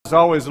is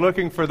always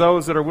looking for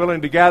those that are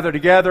willing to gather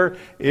together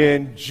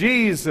in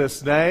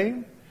Jesus'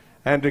 name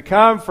and to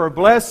come for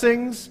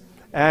blessings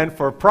and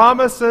for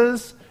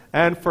promises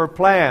and for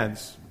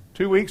plans.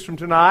 2 weeks from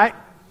tonight,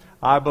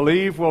 I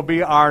believe, will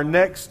be our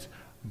next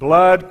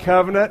blood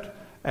covenant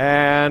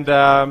and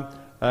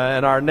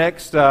our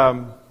next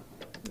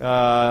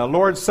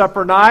Lord's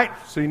Supper night.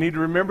 So you need to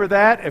remember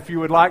that. If you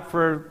would like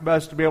for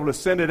us to be able to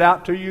send it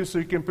out to you so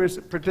you can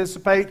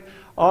participate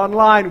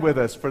online with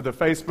us for the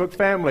Facebook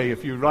family.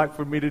 If you'd like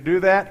for me to do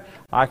that,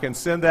 I can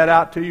send that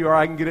out to you or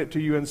I can get it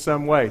to you in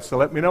some way. So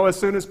let me know as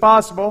soon as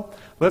possible.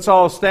 Let's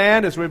all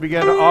stand as we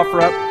begin to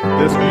offer up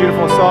this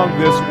beautiful song,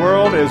 This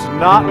World Is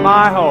Not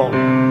My Home.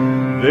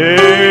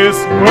 This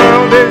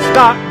world is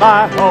not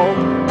my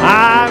home.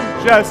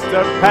 I'm just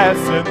a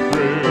passing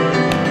through.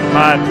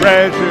 My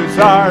treasures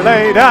are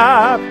laid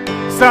up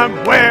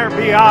somewhere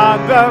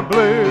beyond the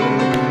blue.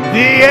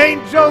 The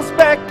angels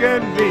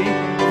beckon me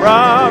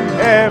from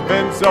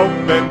heaven's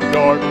open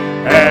door,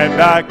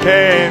 and I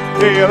can't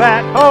feel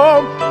at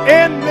home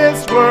in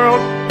this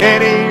world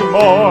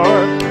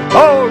anymore.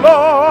 Oh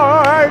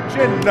Lord,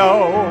 you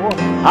know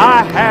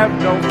I have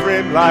no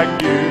friend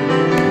like you.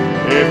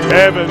 If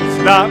heaven's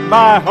not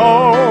my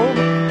home,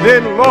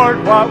 then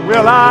Lord, what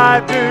will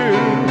I do?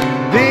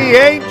 The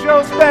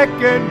angels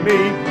beckon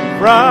me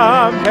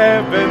from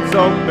heaven's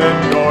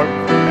open door,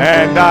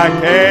 and I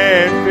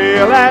can't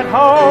feel at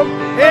home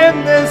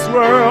in this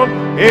world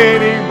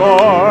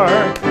anymore.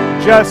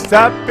 Just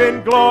up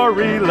in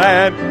glory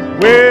land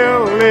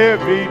we'll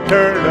live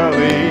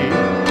eternally.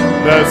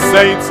 The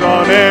saints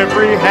on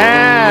every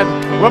hand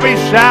will be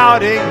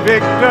shouting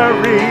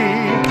victory.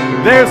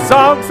 Their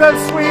songs of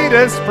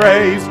sweetest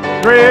praise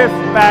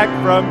drift back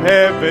from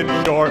heaven's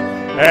shore,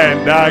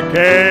 and I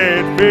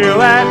can't feel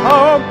at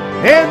home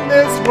in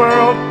this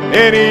world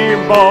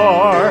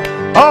anymore.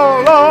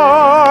 Oh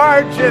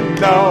Lord, you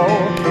know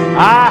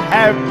I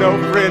have no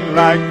friend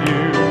like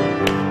you.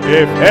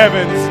 If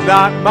heaven's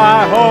not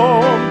my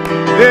home,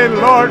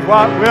 then Lord,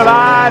 what will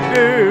I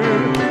do?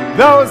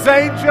 Those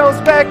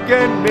angels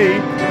beckon me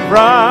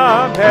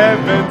from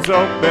heaven's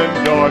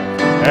open door,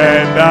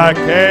 and I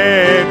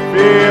can't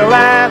feel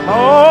at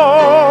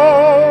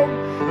home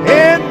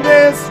in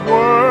this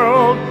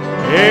world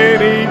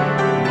anymore.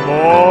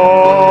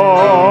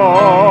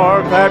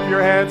 Clap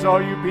your hands, all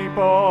you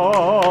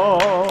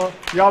people.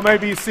 Y'all may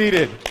be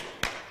seated.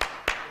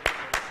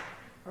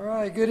 All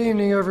right, good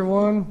evening,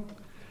 everyone.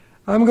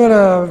 I'm going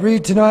to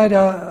read tonight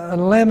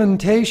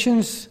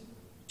Lamentations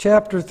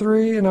chapter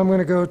 3, and I'm going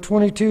to go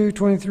 22,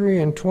 23,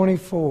 and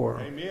 24.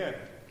 Amen.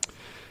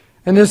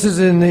 And this is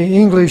in the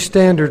English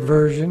Standard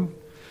Version.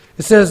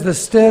 It says, "The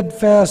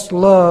steadfast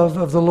love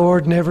of the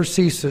Lord never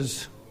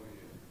ceases.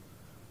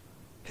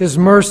 His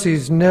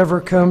mercies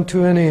never come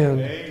to an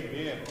end.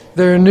 Amen.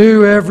 They're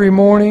new every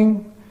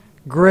morning.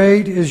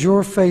 Great is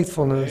your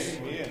faithfulness."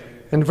 Amen.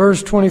 And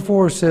verse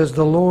 24 says,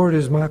 "The Lord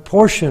is my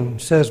portion,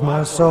 says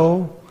my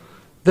soul.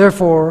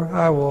 Therefore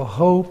I will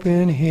hope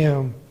in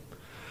Him."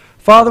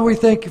 Father, we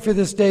thank you for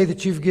this day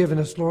that you've given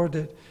us, Lord,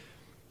 that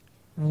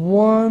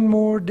one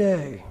more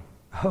day,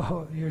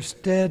 oh, your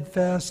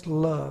steadfast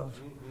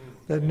love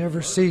that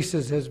never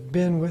ceases has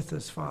been with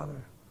us,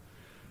 Father.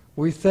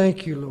 We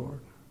thank you, Lord,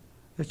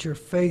 that your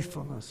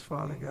faithfulness,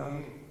 Father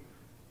God,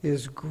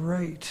 is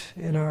great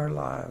in our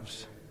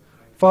lives.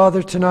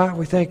 Father, tonight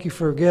we thank you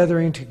for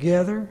gathering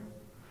together.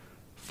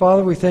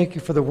 Father, we thank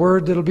you for the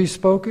word that will be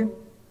spoken.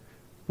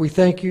 We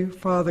thank you,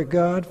 Father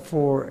God,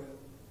 for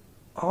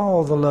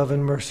all the love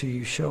and mercy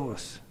you show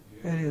us.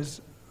 It is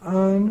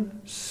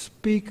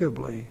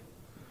unspeakably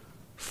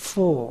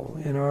full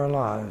in our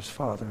lives,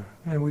 Father.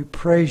 And we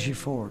praise you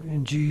for it.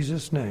 In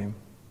Jesus' name,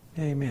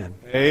 amen.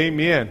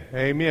 Amen.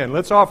 Amen.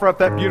 Let's offer up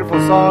that beautiful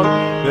song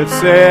that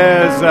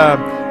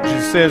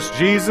says,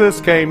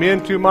 "Jesus came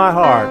into my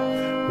heart."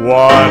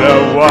 What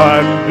a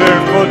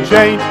wonderful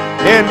change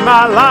in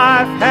my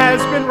life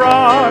has been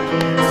wrought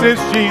since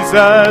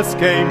Jesus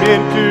came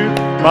into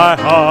my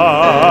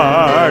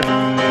heart.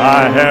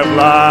 I have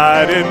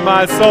light in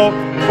my soul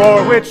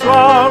for which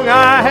long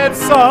I had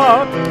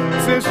sought,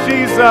 since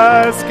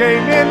Jesus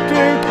came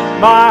into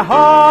my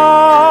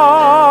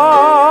heart.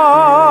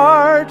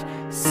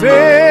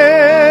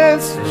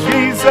 Since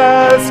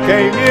Jesus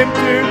came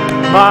into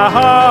my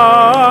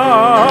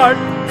heart.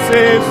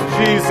 Since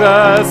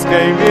Jesus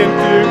came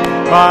into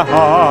my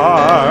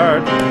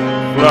heart.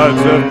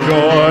 Floods of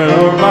joy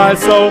over my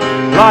soul,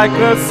 like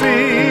the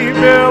sea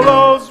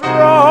billows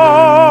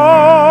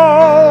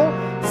roll.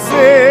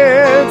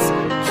 Since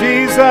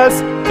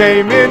Jesus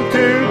came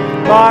into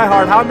my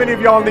heart. How many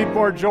of y'all need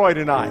more joy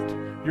tonight?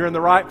 You're in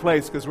the right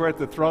place because we're at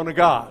the throne of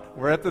God.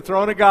 We're at the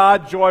throne of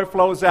God. Joy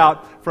flows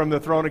out from the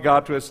throne of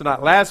God to us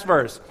tonight. Last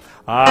verse.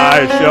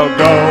 I shall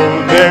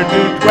go there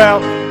to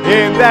dwell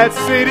in that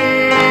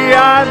city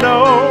I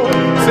know,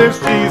 since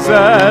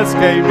Jesus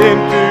came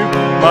into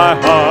my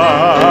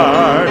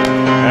heart.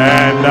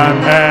 And I'm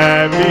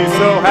happy,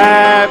 so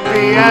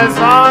happy as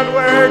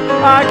onward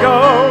I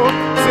go,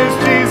 since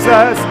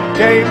Jesus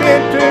came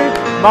into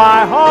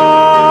my heart.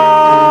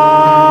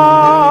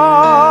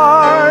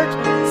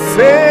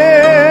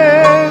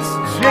 Since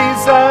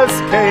Jesus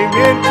came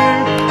into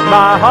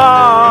my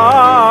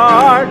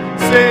heart,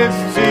 since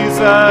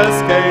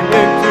Jesus came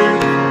into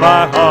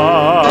my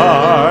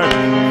heart,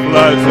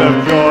 floods of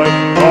joy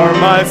o'er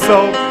my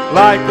soul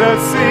like the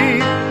sea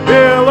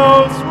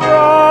billows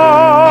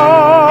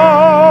roll.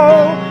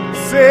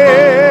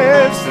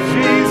 Since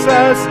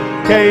Jesus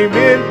came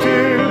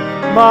into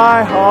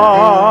my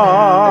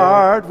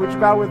heart. Would you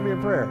bow with me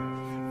in prayer?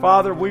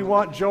 Father, we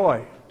want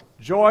joy.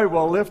 Joy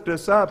will lift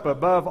us up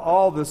above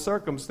all the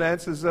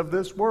circumstances of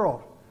this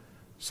world.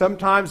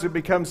 Sometimes it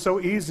becomes so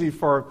easy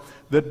for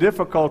the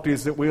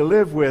difficulties that we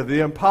live with,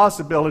 the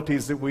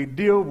impossibilities that we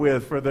deal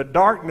with, for the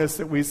darkness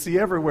that we see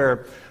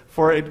everywhere.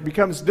 For it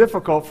becomes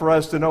difficult for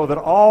us to know that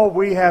all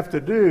we have to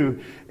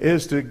do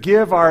is to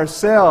give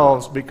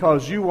ourselves,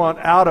 because you want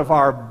out of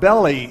our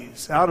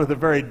bellies, out of the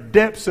very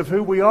depths of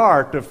who we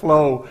are, to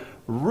flow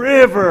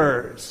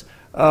rivers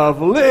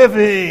of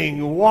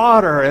living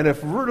water. And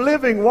if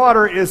living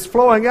water is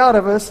flowing out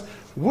of us,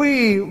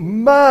 we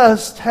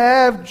must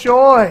have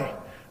joy.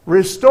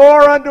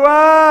 Restore unto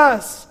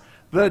us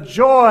the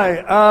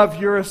joy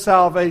of your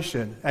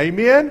salvation.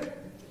 Amen?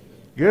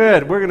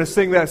 Good. We're going to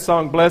sing that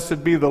song,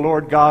 Blessed Be the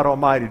Lord God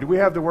Almighty. Do we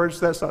have the words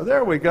to that song?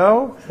 There we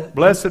go.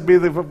 Blessed be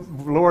the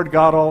Lord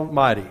God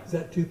Almighty. Is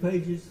that 2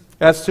 pages?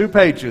 That's 2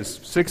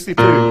 pages. 62.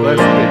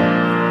 Blessed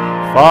be.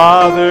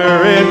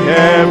 Father in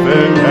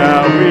heaven,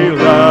 how we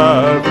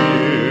love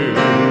you.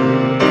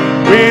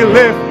 We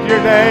lift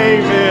your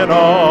name in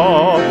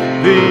all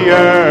the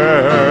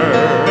earth.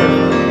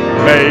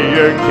 May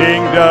your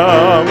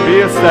kingdom be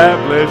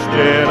established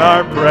in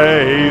our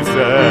praises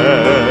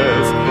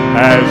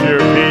as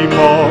your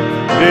people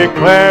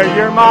declare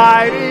your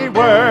mighty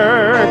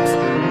works.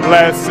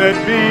 Blessed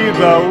be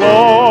the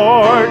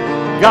Lord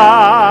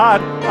God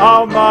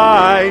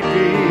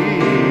Almighty,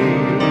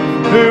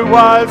 who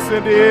was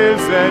and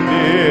is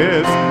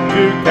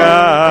to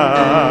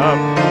come.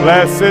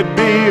 Blessed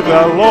be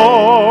the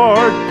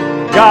Lord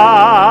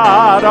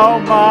God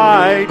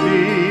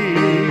Almighty,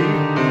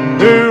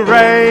 who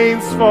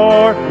reigns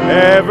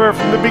forever.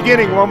 From the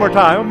beginning, one more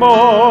time.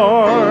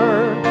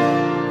 More.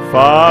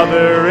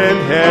 Father in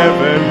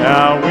heaven,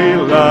 how we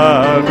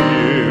love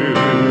you.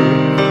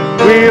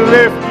 We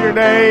lift your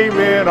name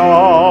in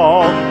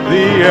all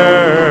the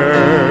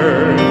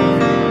earth.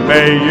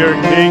 May your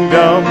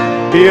kingdom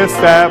be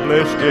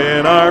established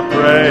in our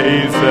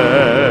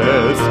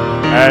praises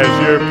as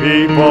your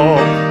people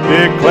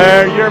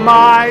declare your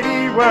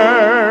mighty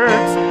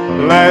works.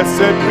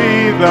 Blessed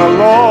be the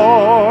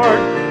Lord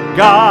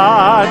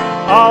God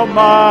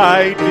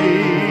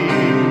Almighty,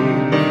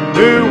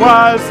 who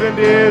was and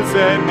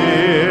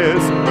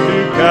is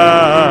to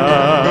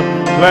come.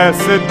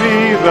 Blessed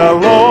be the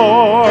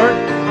Lord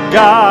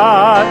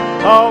God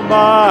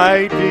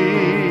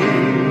Almighty,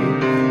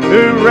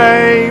 who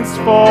reigns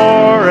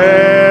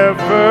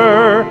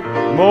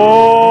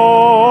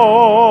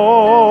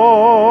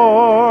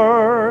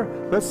forevermore.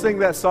 Let's sing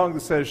that song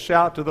that says,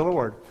 Shout to the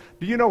Lord.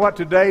 Do you know what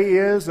today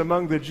is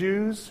among the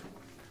Jews?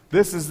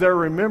 This is their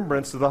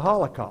remembrance of the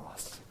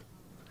Holocaust.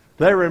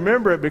 They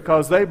remember it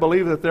because they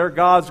believe that their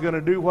God's going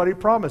to do what he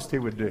promised he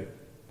would do.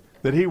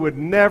 That he would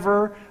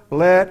never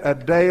let a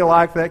day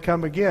like that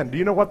come again. Do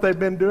you know what they've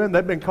been doing?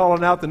 They've been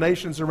calling out the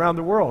nations around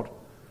the world,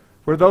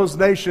 where those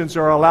nations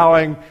are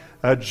allowing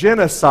a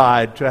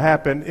genocide to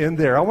happen in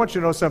there. I want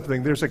you to know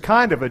something. There's a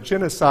kind of a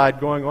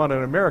genocide going on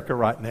in America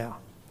right now.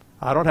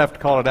 I don't have to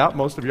call it out.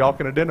 Most of y'all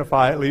can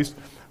identify at least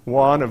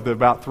one of the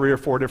about 3 or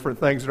 4 different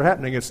things that are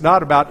happening. It's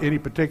not about any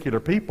particular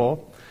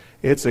people.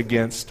 It's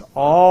against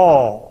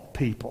all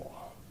people.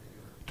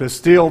 To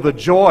steal the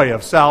joy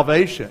of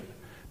salvation.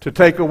 To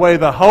take away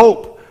the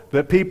hope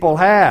that people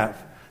have.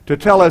 To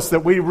tell us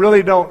that we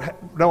really don't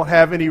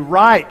have any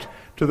right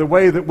to the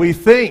way that we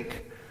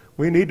think.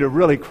 We need to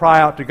really cry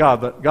out to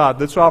God.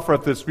 God, let's offer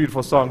up this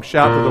beautiful song,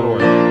 Shout to the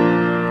Lord.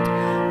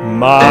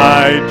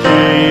 My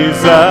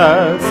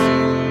Jesus,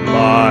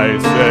 my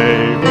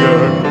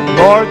Savior,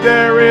 Lord,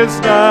 there is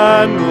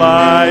none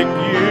like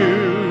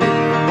you.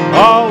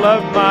 All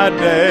of my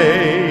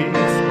days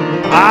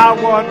I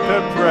want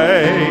to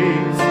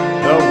praise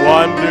the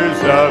wonders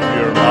of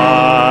your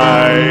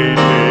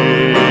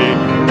mighty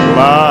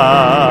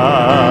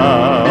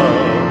love.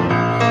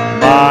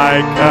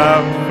 My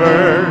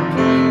comfort,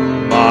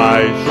 my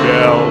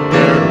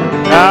shelter,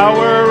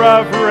 tower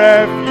of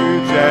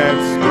refuge and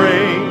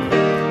strength.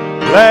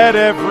 Let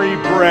every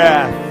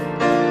breath,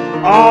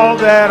 all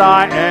that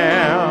I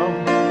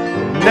am,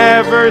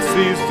 never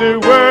cease to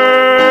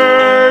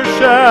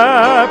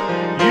worship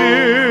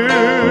you.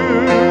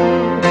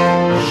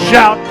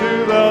 Shout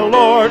to the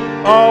Lord,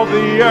 all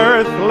the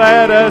earth,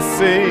 let us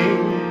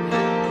sing.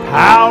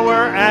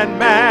 Power and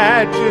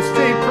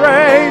majesty,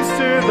 praise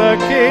to the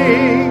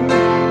King.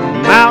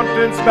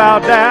 Mountains bow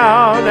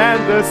down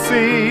and the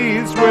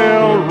seas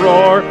will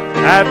roar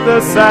at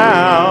the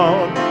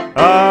sound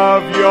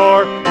of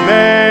your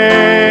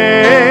name.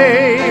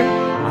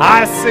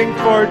 I sing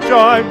for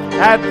joy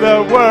at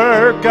the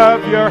work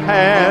of your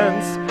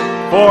hands.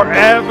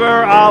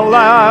 Forever I'll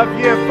love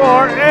you,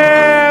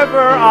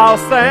 forever I'll I'll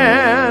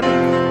stand.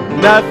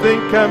 Nothing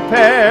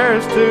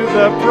compares to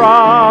the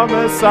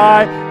promise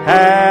I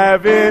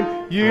have in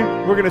you.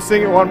 We're going to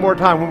sing it one more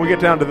time. When we get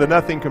down to the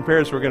nothing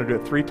compares, we're going to do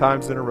it 3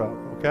 times in a row,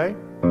 okay?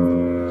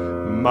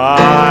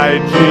 My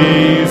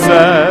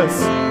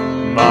Jesus,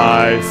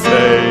 my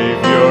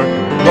Savior,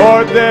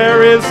 Lord,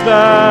 there is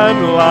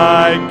none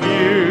like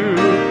you.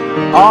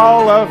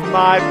 All of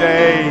my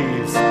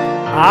days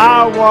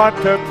I want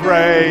to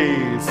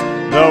praise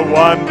the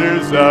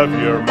wonders of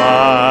your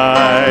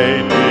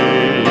mighty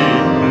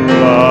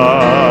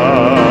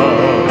love.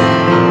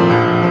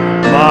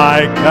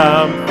 My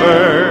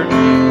comfort,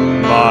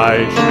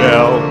 my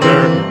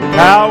shelter,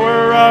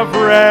 tower of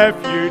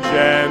refuge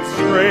and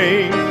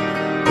strength.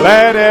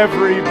 Let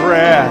every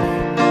breath,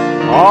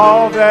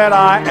 all that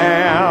I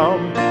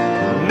am,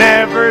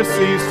 never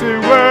cease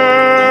to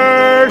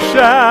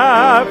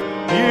worship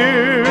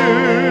you.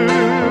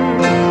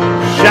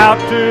 Shout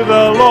to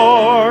the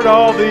Lord,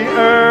 all the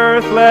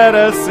earth, let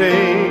us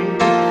sing.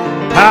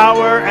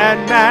 Power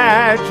and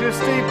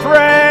majesty,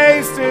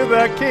 praise to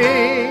the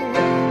King.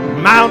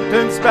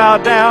 Mountains bow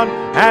down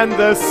and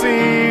the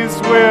seas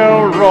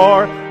will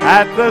roar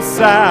at the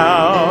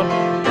sound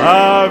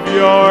of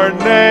your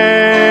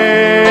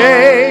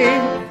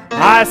name.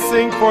 I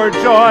sing for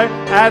joy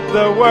at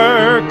the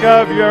work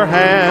of your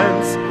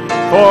hands.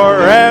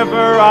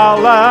 Forever I'll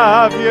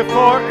love you,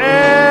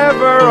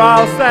 forever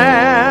I'll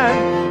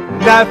stand.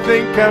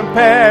 Nothing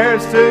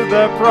compares to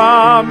the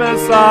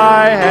promise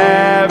I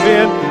have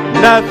in.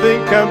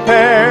 Nothing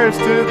compares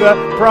to the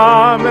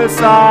promise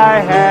I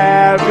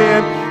have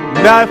in.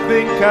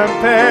 Nothing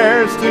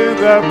compares to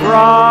the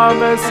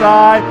promise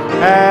I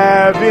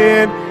have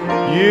in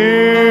you.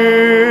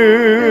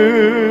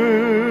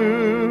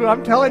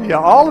 I'm telling you,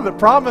 all of the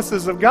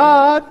promises of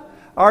God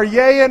are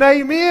yea and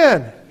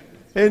amen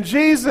in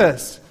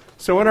Jesus.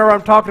 So whenever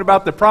I'm talking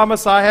about the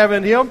promise I have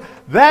in Him,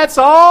 that's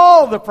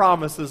all the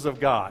promises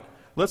of God.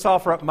 Let's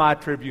offer up my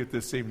tribute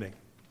this evening.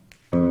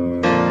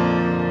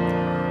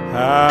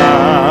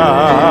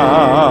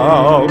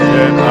 How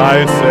can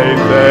I say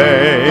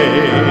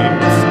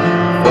thanks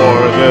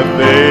for the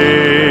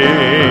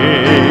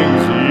things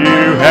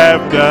you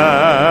have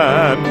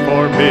done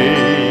for me?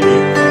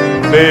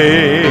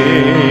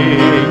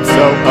 Things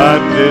so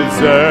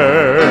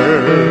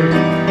undeserved,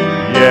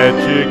 yet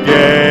you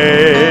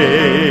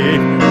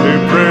gave to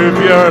prove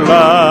your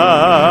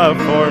love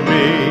for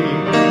me.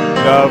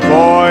 The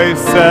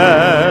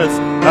voices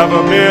of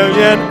a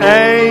million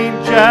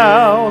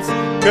angels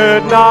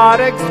could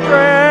not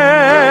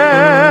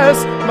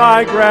express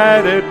my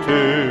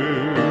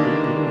gratitude.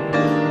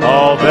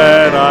 All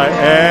that I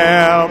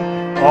am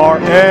or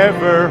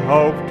ever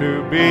hope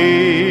to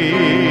be,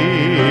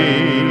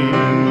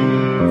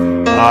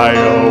 I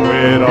owe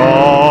it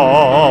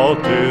all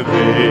to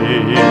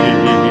Thee.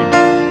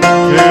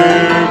 To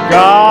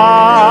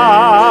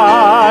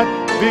God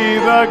be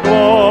the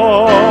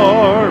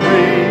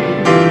glory.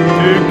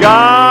 To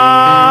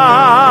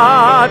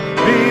God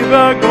be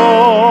the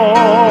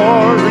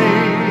glory.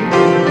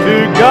 To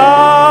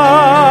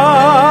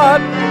God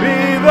be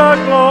the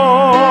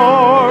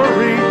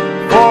glory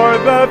for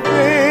the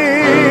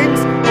things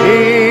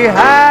He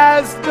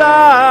has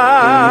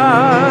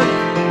done.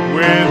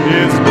 With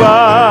His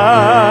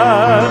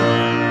blood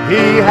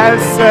He has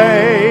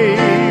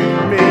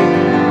saved me.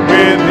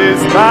 With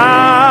His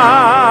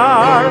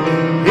power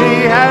He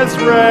has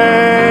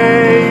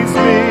raised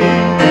me.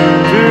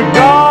 To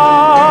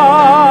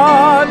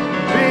God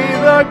be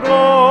the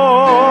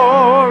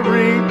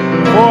glory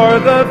for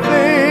the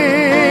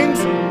things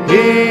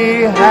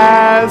He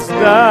has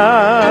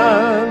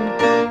done.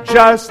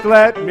 Just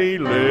let me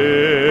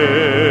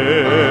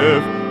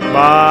live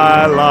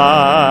my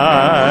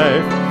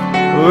life.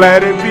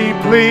 Let it be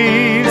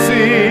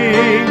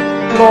pleasing,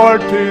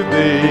 Lord, to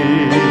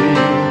Thee.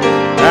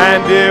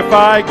 And if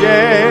I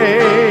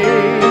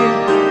gain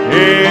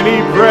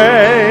any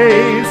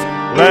praise,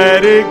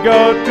 let it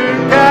go to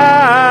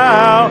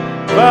Calvary.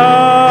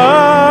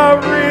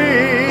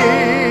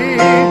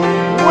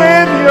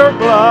 With your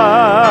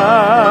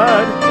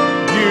blood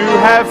you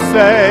have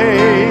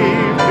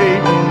saved me.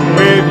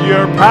 With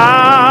your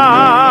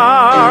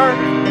power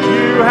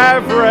you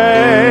have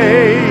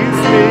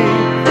raised me.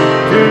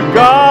 To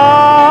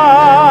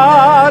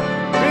God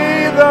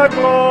be the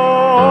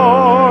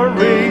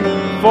glory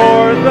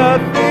for the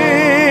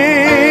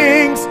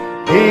things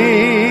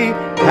He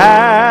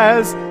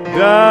has done.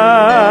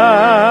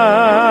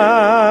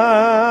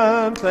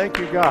 Thank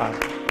you, God.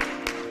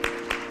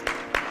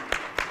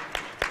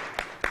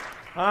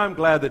 I'm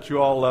glad that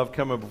you all love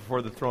coming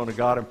before the throne of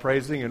God and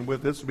praising, and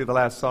this will be the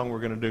last song we're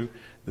going to do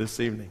this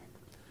evening.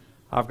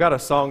 I've got a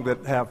song that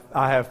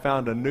I have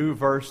found a new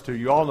verse to.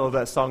 You all know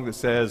that song that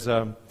says,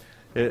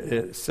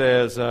 it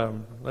says,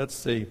 let's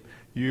see,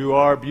 you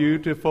are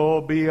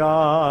beautiful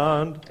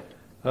beyond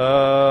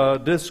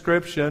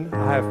description.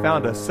 I have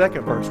found a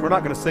second verse. We're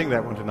not going to sing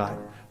that one tonight,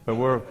 but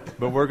we're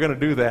going to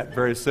do that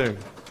very soon.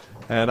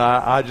 And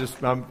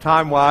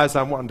time-wise,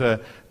 I'm wanting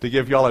to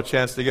give y'all a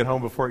chance to get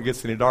home before it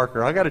gets any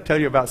darker. I got to tell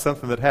you about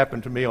something that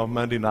happened to me on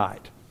Monday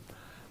night.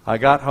 I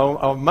got home.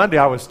 On Monday,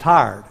 I was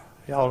tired.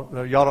 Y'all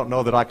don't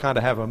know that I kind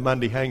of have a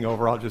Monday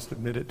hangover. I'll just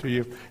admit it to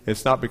you.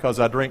 It's not because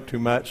I drink too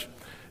much.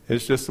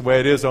 It's just the way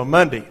it is on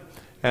Monday.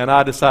 And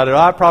I decided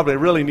I probably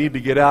really need to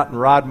get out and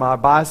ride my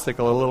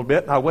bicycle a little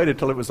bit. And I waited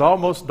till it was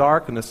almost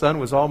dark and the sun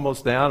was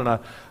almost down. And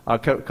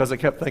because I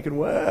kept thinking,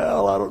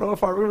 well, I don't know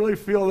if I really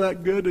feel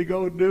that good to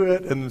go do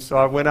it. And so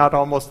I went out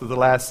almost to the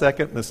last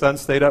second, and the sun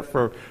stayed up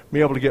for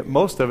me able to get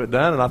most of it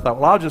done. And I thought,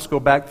 well, I'll just go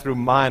back through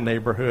my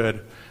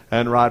neighborhood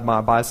and ride my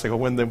bicycle.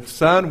 When the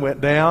sun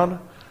went down,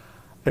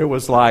 it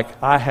was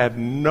like I had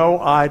no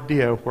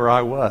idea where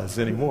I was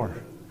anymore.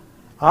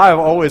 I've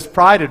always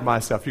prided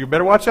myself. You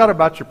better watch out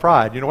about your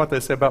pride. You know what they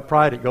say about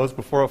pride? It goes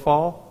before a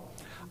fall.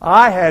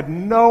 I had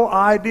no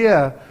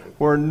idea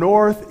where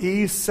north,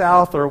 east,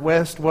 south, or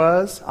west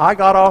was. I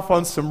got off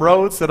on some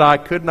roads that I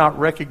could not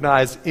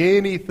recognize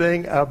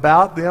anything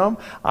about them.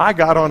 I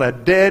got on a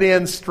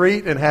dead-end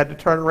street and had to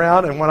turn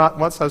around, and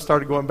once I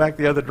started going back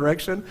the other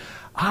direction,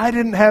 I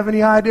didn't have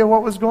any idea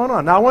what was going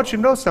on. Now, I want you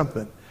to know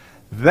something.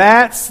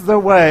 That's the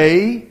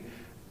way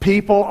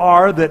people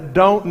are that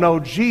don't know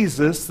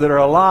Jesus that are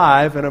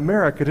alive in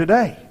America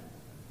today.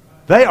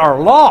 They are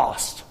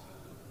lost.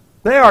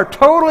 They are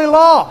totally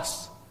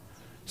lost.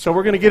 So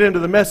we're going to get into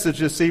the message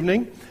this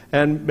evening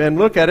and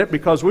look at it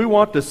because we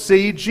want to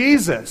see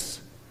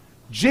Jesus.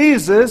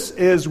 Jesus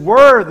is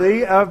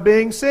worthy of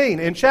being seen.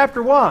 In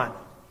chapter 1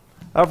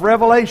 of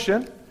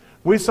Revelation,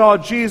 we saw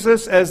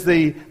Jesus as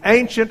the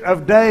Ancient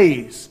of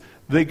Days.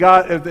 The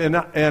God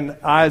in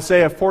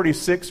Isaiah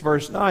 46,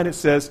 verse 9, it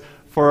says,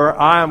 "For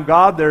I am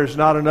God, there is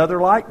not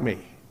another like me."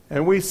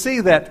 And we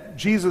see that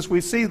Jesus,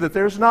 we see that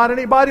there's not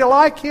anybody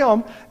like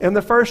him in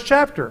the first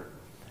chapter.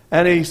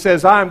 And he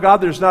says, "I am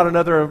God, there's not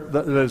another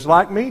that is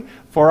like me,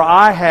 for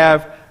I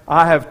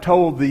have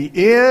told the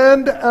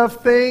end of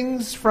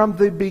things from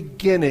the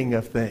beginning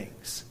of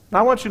things." Now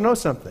I want you to know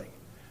something.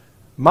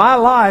 My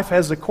life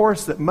has a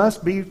course that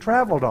must be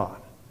traveled on.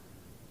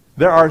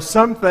 There are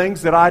some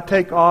things that I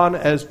take on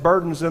as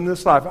burdens in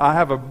this life. I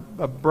have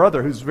a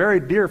brother who's very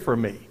dear for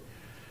me.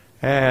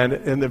 And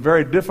in the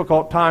very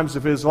difficult times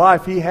of his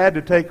life, he had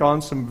to take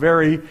on some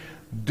very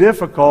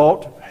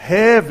difficult,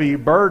 heavy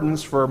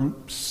burdens for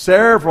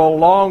several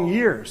long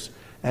years.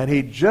 And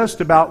he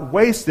just about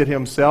wasted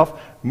himself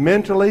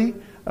mentally,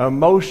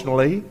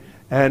 emotionally,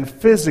 and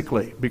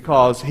physically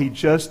because he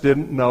just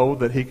didn't know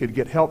that he could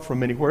get help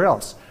from anywhere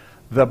else.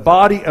 The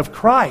body of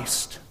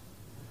Christ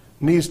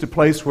needs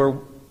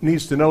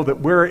to know that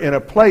we're in a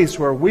place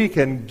where we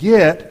can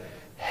get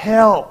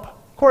help.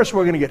 Of course,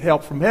 we're going to get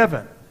help from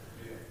heaven.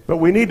 But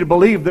we need to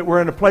believe that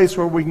we're in a place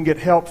where we can get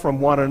help from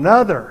one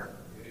another.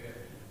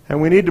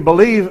 And we need to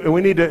believe, and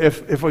we need to,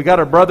 if we got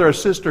a brother or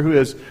sister who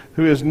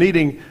is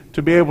needing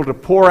to be able to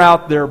pour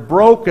out their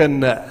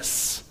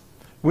brokenness,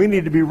 we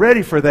need to be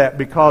ready for that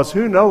because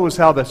who knows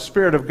how the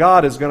Spirit of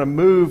God is going to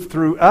move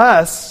through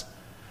us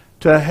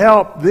to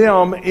help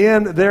them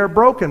in their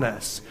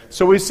brokenness.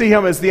 So we see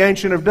him as the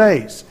Ancient of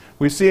Days.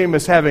 We see him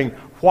as having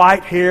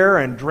white hair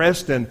and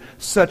dressed in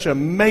such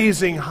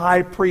amazing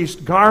high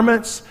priest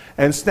garments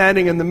and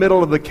standing in the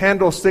middle of the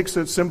candlesticks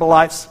that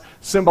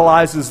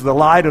symbolizes the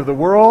light of the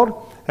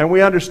world. And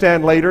we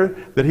understand later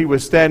that he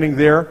was standing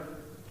there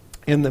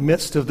in the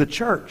midst of the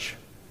church.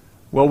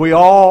 Well, we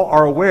all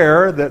are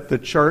aware that the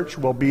church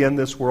will be in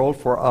this world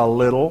for a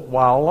little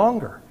while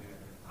longer.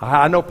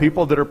 I know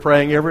people that are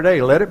praying every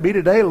day, "Let it be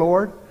today,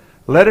 Lord.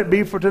 Let it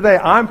be for today."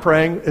 I'm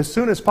praying as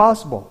soon as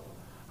possible.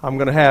 I'm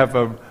going to have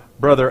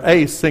Brother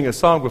Ace sing a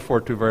song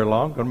before too very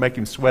long. I'm going to make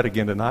him sweat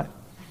again tonight.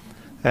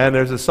 And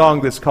there's a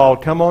song that's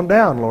called "Come On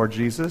Down, Lord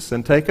Jesus,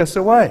 and Take Us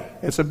Away."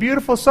 It's a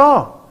beautiful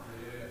song.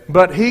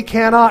 But he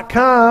cannot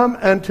come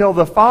until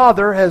the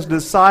Father has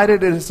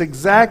decided it is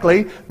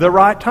exactly the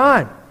right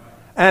time.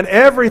 And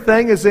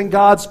everything is in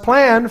God's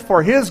plan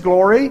for his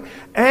glory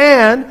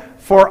and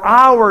for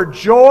our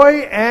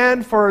joy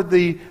and for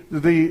the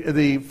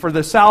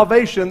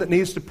salvation that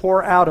needs to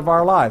pour out of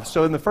our lives.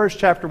 So in the first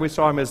chapter we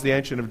saw him as the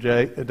Ancient of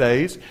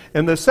Days.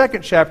 In the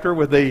second chapter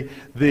with the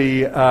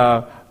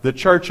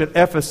church at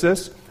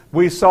Ephesus,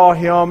 we saw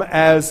him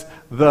as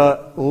the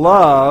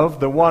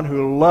one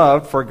who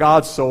loved, for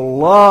God so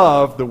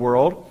loved the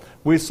world.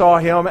 We saw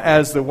him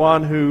as the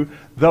one who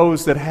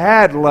those that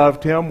had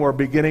loved him were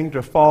beginning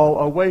to fall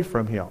away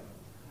from him.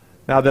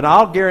 Now then,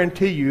 I'll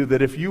guarantee you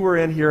that if you were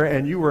in here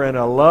and you were in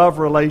a love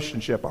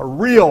relationship, a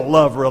real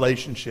love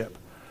relationship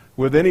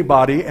with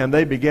anybody, and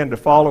they began to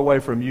fall away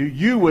from you,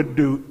 you would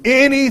do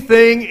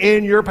anything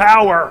in your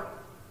power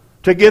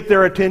to get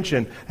their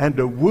attention and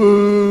to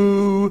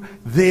woo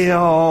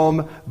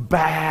them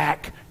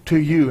back to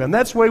you. And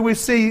that's the way we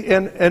see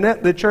in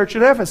the church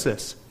at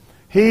Ephesus.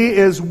 He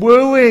is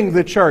wooing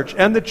the church,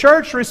 and the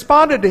church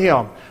responded to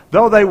him.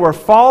 Though they were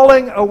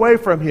falling away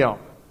from him,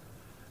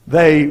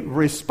 they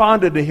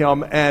responded to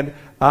him, and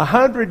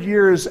 100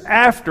 years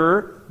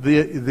after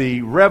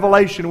the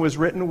revelation was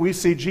written, we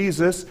see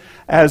Jesus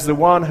as the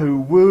one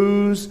who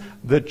woos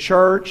the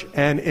church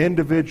and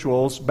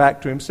individuals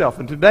back to himself.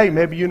 And today,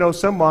 maybe you know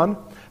someone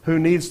who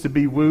needs to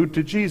be wooed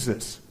to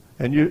Jesus.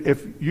 And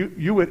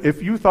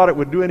if you thought it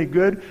would do any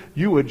good,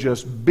 you would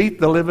just beat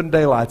the living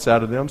daylights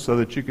out of them so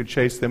that you could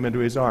chase them into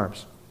his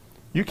arms.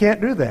 You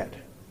can't do that.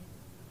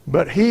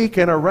 But he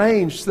can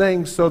arrange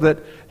things so that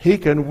he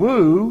can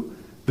woo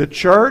the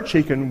church,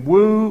 he can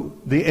woo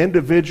the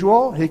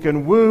individual, he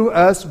can woo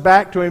us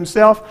back to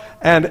himself.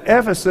 And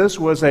Ephesus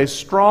was a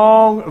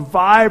strong,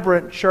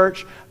 vibrant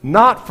church,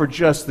 not for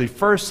just the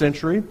first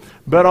century,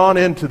 but on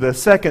into the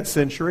second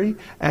century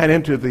and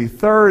into the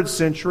third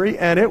century.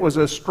 And it was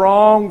a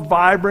strong,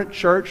 vibrant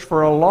church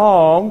for a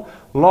long,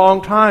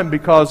 long time,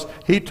 because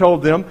he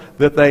told them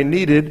that they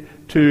needed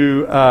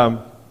to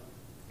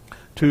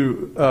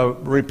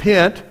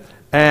repent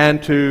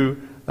and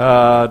to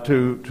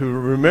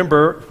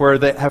remember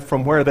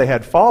from where they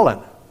had fallen.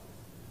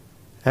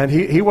 And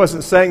he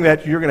wasn't saying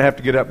that you're going to have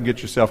to get up and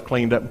get yourself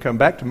cleaned up and come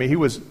back to me. He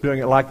was doing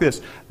it like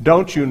this.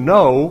 Don't you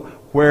know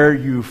where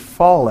you've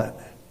fallen,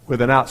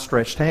 with an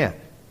outstretched hand?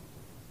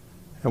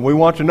 And we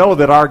want to know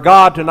that our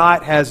God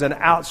tonight has an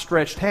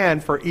outstretched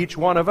hand for each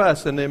one of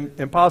us in the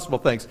impossible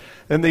things.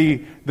 And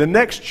the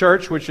next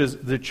church, which is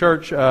the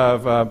church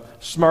of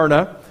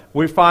Smyrna,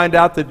 we find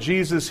out that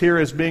Jesus here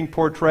is being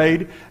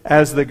portrayed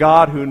as the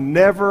God who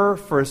never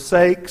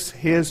forsakes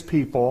his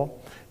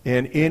people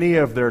in any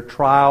of their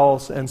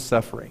trials and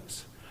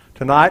sufferings.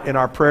 Tonight in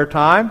our prayer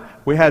time,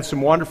 we had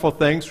some wonderful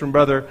things from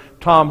Brother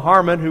Tom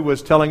Harmon, who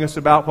was telling us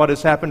about what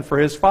has happened for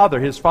his father.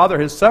 His father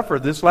has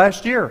suffered this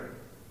last year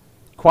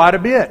quite a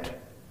bit.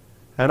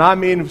 And I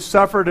mean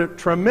suffered it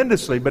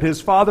tremendously. But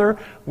his father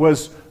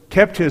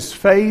kept his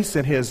face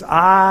and his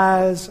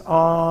eyes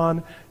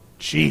on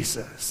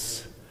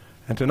Jesus.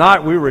 And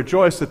tonight we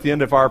rejoice at the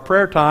end of our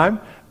prayer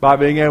time by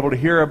being able to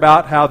hear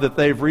about how that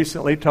they've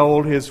recently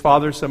told his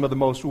father some of the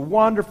most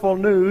wonderful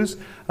news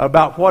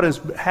about what has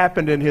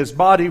happened in his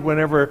body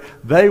whenever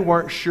they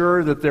weren't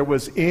sure that there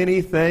was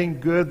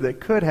anything good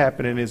that could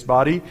happen in his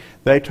body.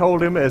 They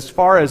told him, as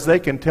far as they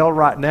can tell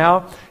right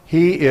now,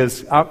 he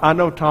is, I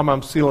know, Tom,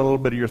 I'm stealing a little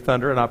bit of your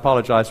thunder, and I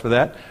apologize for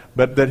that,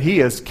 but that he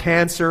is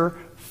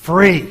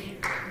cancer-free.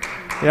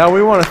 Yeah,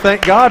 we want to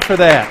thank God for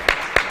that.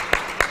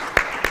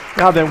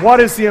 Now then,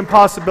 what is the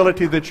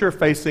impossibility that you're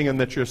facing and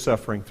that you're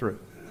suffering through?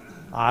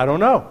 I don't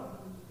know.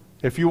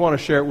 If you want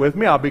to share it with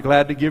me, I'll be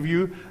glad to give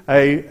you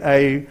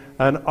an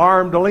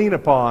arm to lean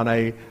upon,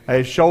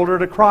 a shoulder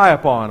to cry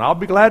upon. I'll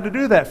be glad to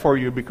do that for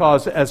you,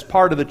 because as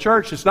part of the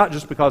church, it's not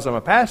just because I'm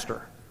a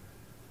pastor,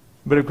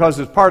 but because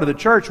as part of the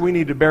church, we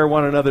need to bear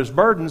one another's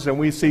burdens. And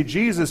we see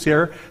Jesus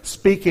here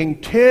speaking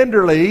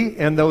tenderly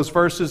in those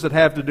verses that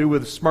have to do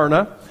with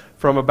Smyrna,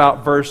 from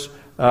about verse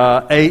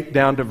 8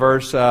 down to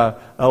verse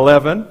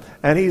 11.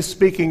 And he's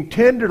speaking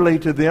tenderly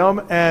to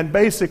them and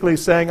basically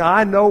saying,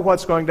 I know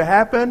what's going to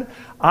happen.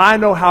 I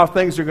know how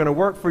things are going to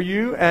work for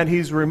you. And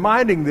he's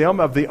reminding them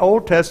of the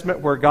Old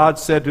Testament, where God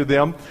said to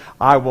them,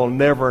 I will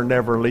never,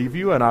 never leave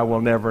you, and I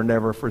will never,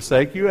 never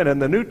forsake you. And in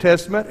the New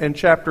Testament, in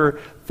chapter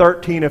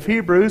 13 of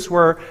Hebrews,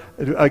 where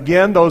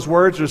again those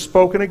words are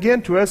spoken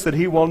again to us, that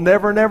he will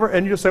never, never.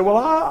 And you say,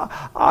 well,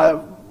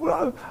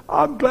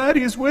 I'm glad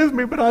he's with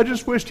me, but I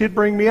just wished he'd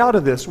bring me out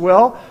of this.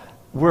 Well,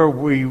 where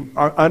we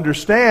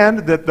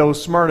understand that though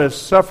Smyrna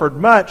suffered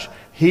much,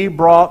 he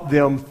brought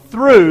them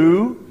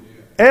through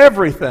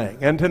everything.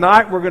 And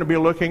tonight we're going to be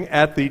looking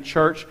at the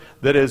church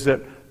that is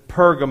at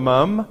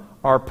Pergamum,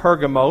 or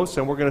Pergamos,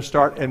 and we're going to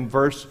start in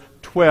verse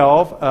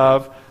 12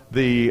 of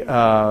the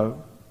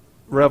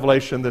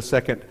Revelation, the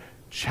second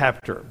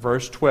chapter,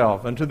 verse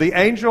 12. And to the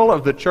angel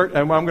of the church, and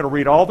I'm going to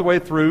read all the way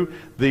through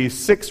the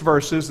 6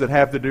 verses that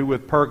have to do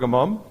with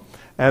Pergamum,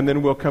 and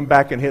then we'll come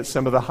back and hit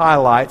some of the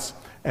highlights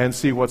and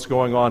see what's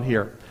going on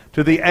here.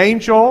 To the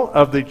angel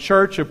of the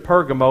church of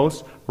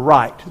Pergamos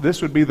write.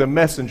 This would be the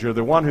messenger,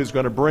 the one who's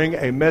going to bring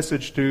a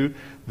message to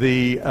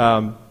the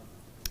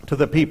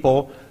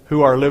people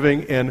who are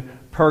living in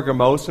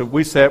Pergamos. So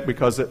we say it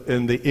because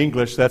in the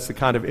English that's the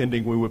kind of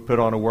ending we would put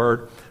on a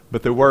word.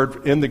 But the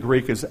word in the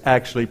Greek is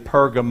actually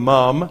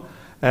Pergamum.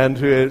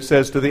 And it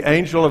says, to the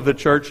angel of the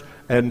church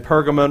in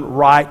Pergamon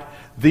write,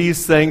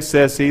 these things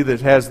says he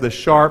that has the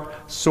sharp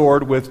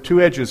sword with 2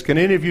 edges. Can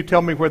any of you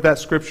tell me where that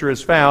scripture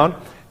is found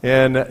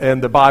in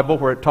the Bible,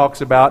 where it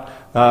talks about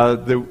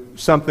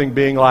something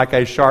being like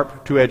a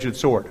sharp 2-edged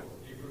sword?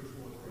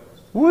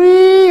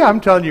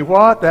 I'm telling you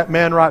what, that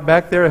man right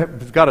back there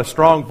has got a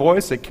strong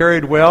voice. It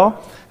carried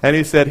well. And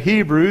he said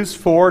Hebrews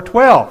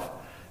 4:12.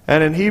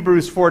 And in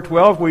Hebrews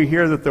 4:12, we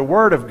hear that the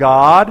Word of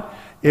God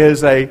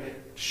is a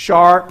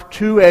sharp,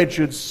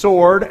 2-edged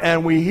sword,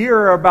 and we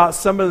hear about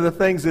some of the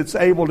things it's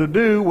able to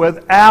do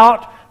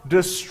without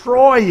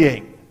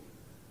destroying.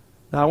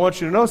 Now, I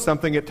want you to know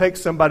something. It takes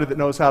somebody that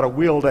knows how to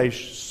wield a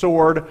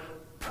sword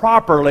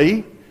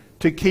properly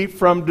to keep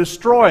from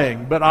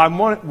destroying. But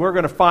we're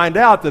going to find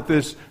out that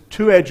this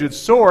 2-edged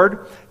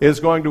sword is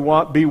going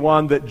to be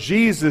one that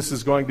Jesus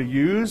is going to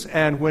use,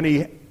 and when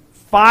he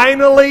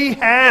finally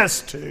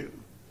has to,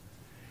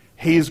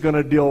 he's going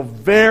to deal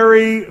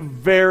very,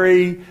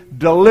 very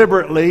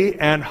deliberately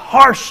and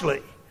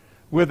harshly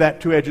with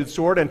that 2-edged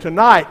sword. And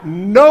tonight,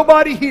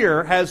 nobody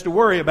here has to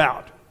worry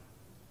about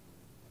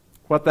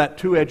what that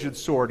two-edged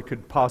sword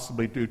could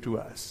possibly do to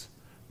us,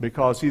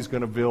 because he's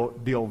going to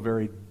deal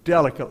very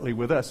delicately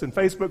with us. And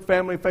Facebook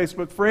family,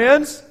 Facebook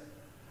friends,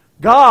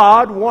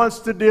 God wants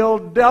to deal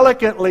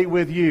delicately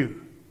with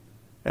you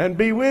and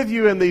be with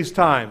you in these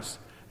times.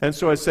 And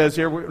so it says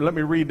here, let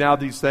me read now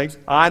these things.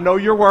 I know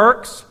your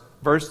works,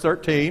 verse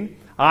 13.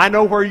 I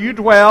know where you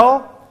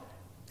dwell,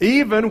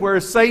 even where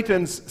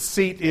Satan's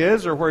seat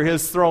is, or where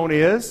his throne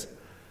is,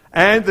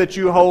 and that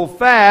you hold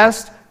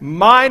fast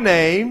my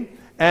name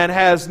and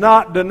has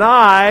not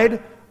denied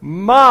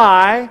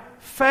my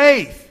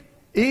faith.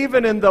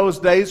 Even in those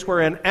days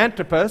wherein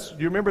Antipas, do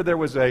you remember there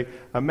was a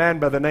man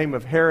by the name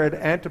of Herod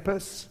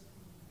Antipas?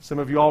 Some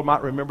of you all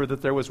might remember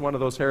that there was one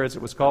of those Herods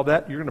that was called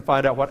that. You're going to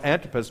find out what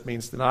Antipas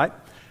means tonight.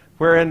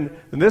 And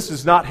this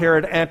is not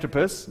Herod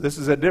Antipas. This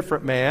is a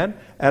different man.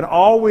 And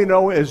all we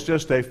know is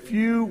just a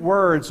few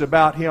words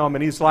about him.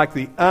 And he's like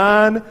the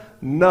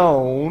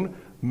unknown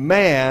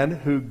man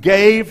who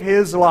gave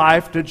his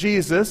life to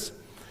Jesus.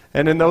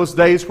 And in those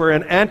days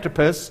wherein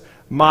Antipas,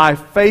 my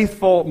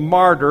faithful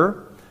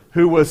martyr,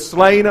 who was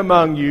slain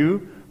among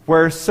you,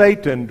 where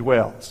Satan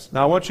dwells.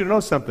 Now I want you to know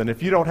something.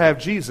 If you don't have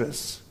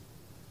Jesus,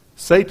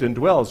 Satan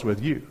dwells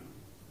with you.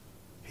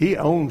 He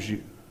owns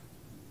you.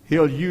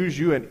 He'll use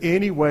you in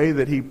any way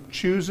that he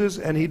chooses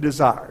and he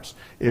desires.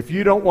 If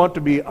you don't want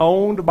to be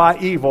owned by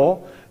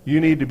evil, you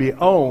need to be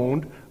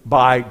owned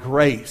by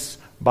grace,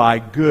 by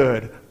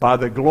good, by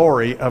the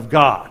glory of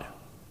God.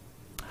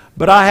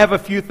 But I have a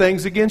few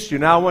things against you.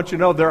 Now I want you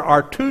to know there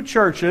are two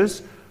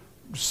churches.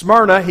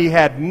 Smyrna, he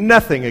had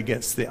nothing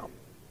against them.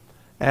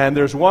 And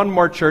there's one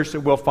more church that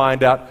we'll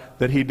find out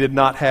that he did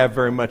not have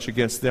very much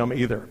against them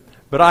either.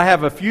 But I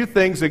have a few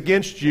things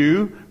against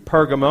you,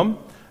 Pergamum,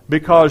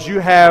 because you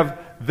have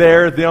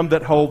there them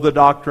that hold the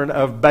doctrine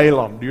of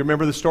Balaam. Do you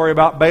remember the story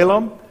about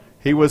Balaam?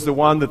 He was the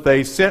one that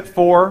they sent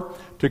for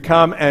to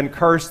come and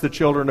curse the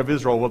children of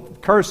Israel. Well,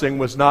 cursing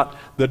was not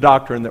the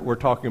doctrine that we're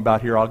talking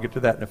about here. I'll get to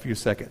that in a few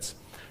seconds.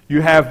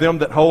 You have them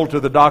that hold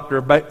to the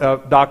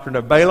doctrine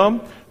of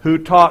Balaam, who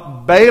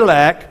taught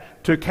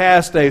Balak to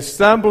cast a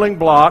stumbling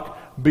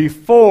block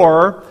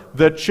before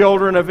the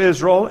children of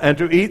Israel, and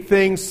to eat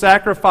things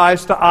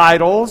sacrificed to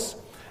idols,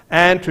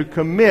 and to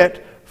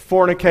commit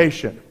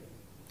fornication.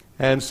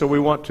 And so we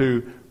want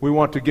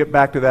to get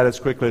back to that as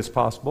quickly as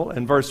possible.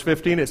 In verse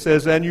 15 it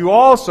says, and you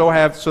also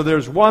have, so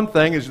there's one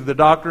thing is the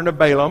doctrine of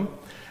Balaam,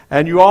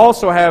 and you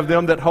also have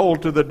them that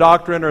hold to the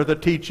doctrine or the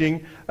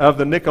teaching of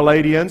the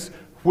Nicolaitans,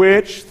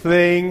 which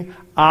thing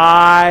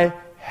I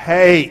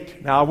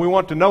hate. Now we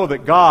want to know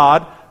that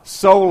God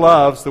so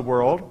loves the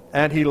world,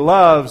 and he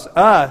loves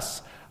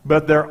us,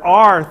 but there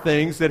are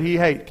things that he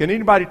hates. Can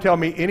anybody tell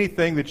me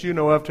anything that you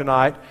know of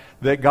tonight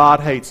that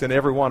God hates, and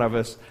every one of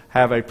us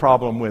have a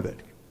problem with it?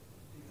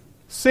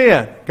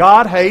 Sin.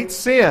 God hates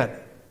sin.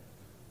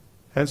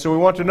 And so we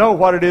want to know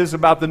what it is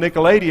about the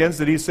Nicolaitans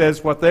that he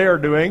says what they are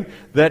doing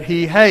that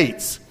he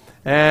hates.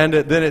 And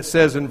then it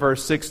says in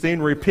verse 16,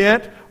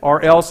 repent,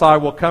 or else I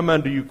will come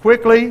unto you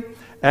quickly,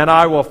 and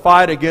I will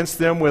fight against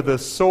them with the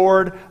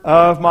sword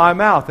of my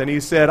mouth. And he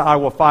said, I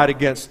will fight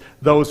against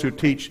those who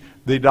teach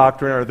the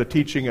doctrine or the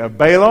teaching of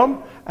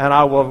Balaam, and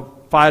I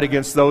will fight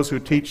against those who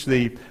teach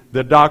the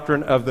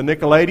doctrine of the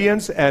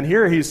Nicolaitans. And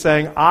here he's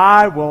saying,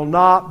 I will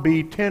not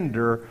be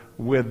tender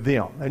with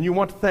them. And you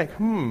want to think,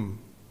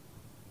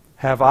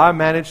 have I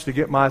managed to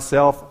get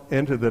myself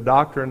into the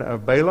doctrine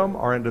of Balaam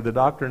or into the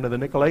doctrine of the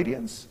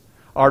Nicolaitans?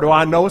 Or do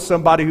I know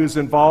somebody who's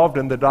involved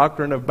in the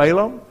doctrine of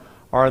Balaam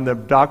or in the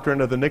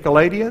doctrine of the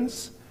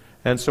Nicolaitans?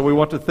 And so we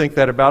want to think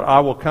that about, I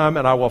will come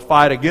and I will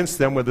fight against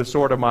them with the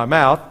sword of my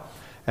mouth.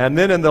 And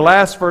then in the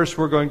last verse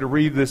we're going to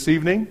read this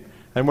evening,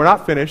 and we're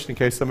not finished, in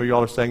case some of you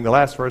all are saying the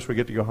last verse, we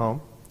get to go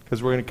home,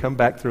 because we're going to come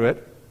back through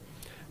it.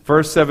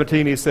 Verse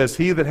 17, he says,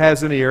 he that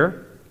has an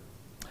ear,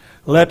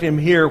 let him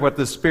hear what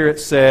the Spirit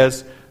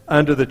says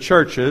unto the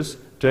churches.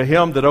 To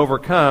him that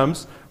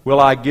overcomes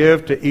will I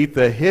give to eat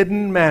the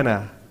hidden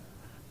manna.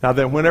 Now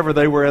then, whenever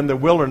they were in the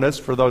wilderness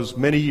for those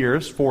many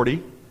years,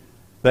 40,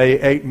 they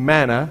ate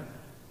manna.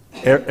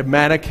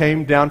 Manna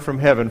came down from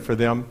heaven for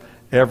them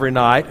every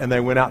night, and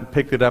they went out and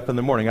picked it up in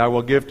the morning. I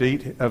will give to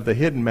eat of the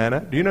hidden manna.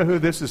 Do you know who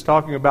this is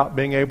talking about,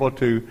 being able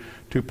to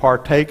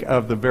partake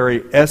of the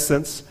very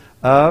essence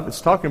of?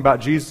 It's talking about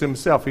Jesus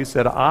himself. He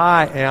said,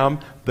 I am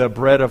the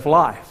bread of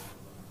life.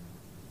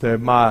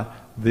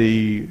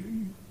 The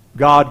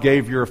God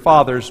gave your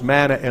fathers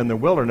manna in the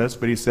wilderness,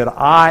 but he said,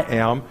 I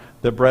am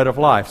the bread of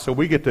life. So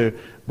we get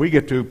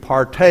to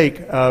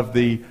partake of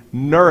the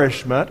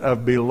nourishment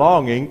of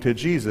belonging to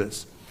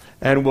Jesus.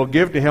 And we'll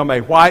give to him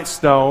a white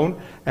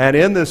stone, and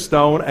in this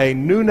stone a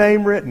new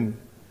name written.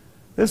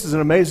 This is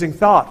an amazing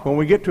thought. When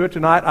we get to it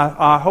tonight,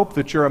 I hope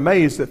that you're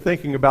amazed at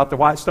thinking about the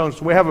white stone.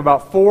 So we have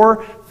about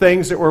 4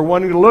 things that we're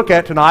wanting to look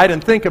at tonight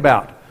and think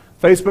about.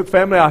 Facebook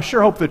family, I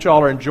sure hope that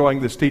y'all are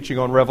enjoying this teaching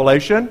on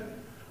Revelation.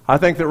 I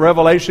think that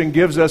Revelation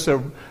gives us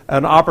an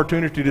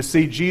opportunity to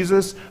see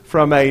Jesus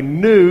from a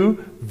new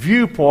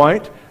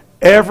viewpoint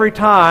every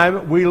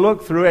time we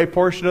look through a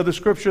portion of the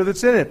Scripture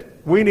that's in it.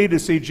 We need to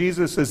see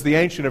Jesus as the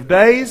Ancient of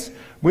Days.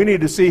 We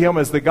need to see Him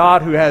as the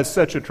God who has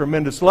such a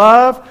tremendous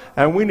love.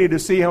 And we need to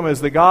see Him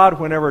as the God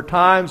whenever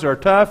times are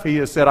tough. He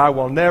has said, I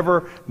will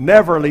never,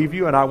 never leave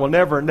you, and I will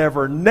never,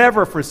 never,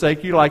 never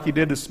forsake you, like He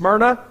did to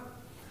Smyrna.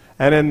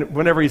 And then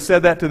whenever He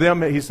said that to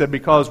them, He said,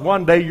 because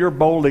one day you're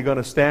boldly going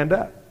to stand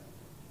up.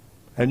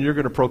 And you're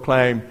going to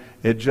proclaim,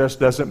 it just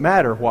doesn't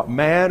matter what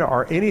man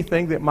or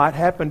anything that might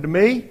happen to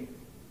me.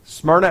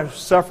 Smyrna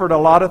suffered a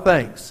lot of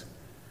things.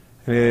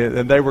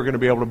 And they were going to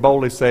be able to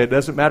boldly say, it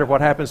doesn't matter what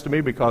happens to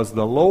me because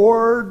the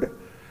Lord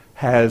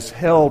has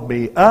held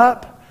me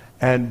up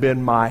and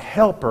been my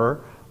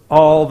helper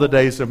all the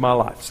days of my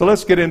life. So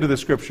let's get into the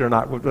Scripture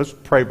tonight. Let's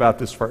pray about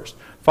this first.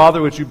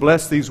 Father, would you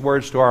bless these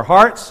words to our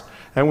hearts?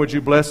 And would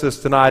you bless us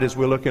tonight as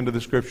we look into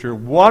the Scripture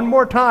one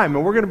more time?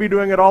 And we're going to be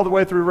doing it all the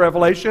way through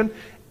Revelation,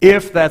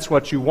 if that's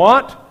what you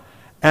want.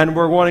 And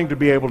we're wanting to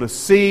be able to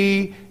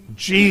see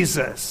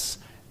Jesus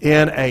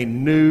in a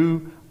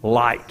new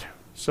light.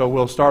 So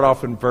we'll start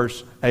off in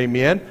verse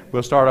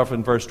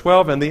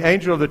 12. And the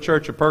angel of the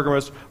church of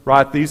Pergamos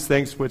write these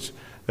things, which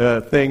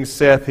things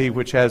saith he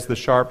which has the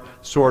sharp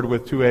sword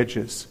with two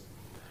edges.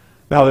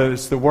 Now that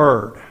it's the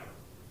Word.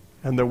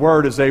 And the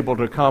Word is able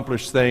to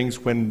accomplish things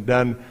when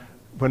done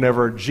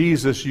whenever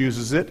Jesus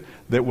uses it,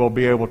 that will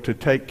be able to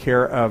take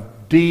care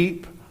of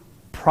deep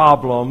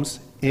problems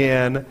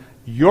in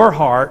your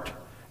heart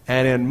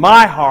and in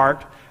my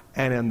heart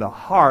and in the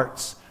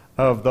hearts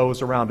of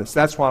those around us.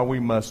 That's why we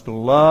must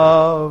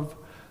love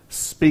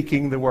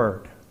speaking the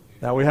Word.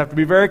 Now we have to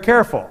be very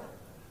careful,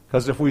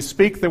 because if we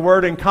speak the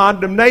Word in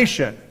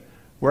condemnation,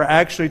 we're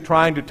actually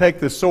trying to take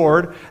the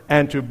sword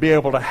and to be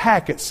able to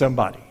hack at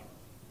somebody.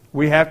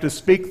 We have to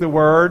speak the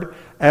Word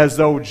as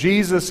though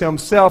Jesus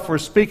Himself were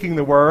speaking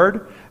the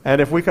Word,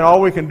 and if we can,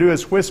 all we can do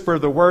is whisper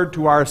the Word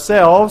to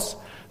ourselves,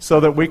 so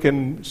that we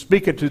can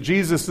speak it to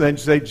Jesus and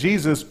say,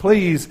 Jesus,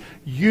 please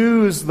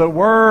use the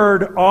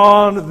Word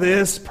on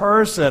this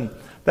person.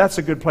 That's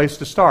a good place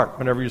to start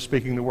whenever you're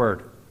speaking the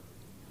Word.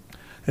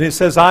 And it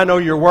says, I know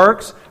your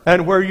works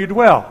and where you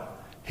dwell.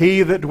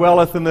 He that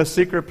dwelleth in the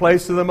secret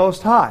place of the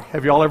Most High.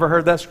 Have you all ever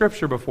heard that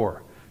scripture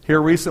before?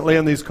 Here recently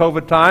in these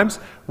COVID times,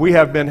 we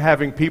have been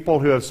having people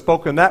who have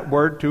spoken that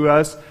word to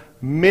us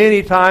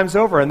many times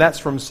over. And that's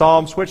from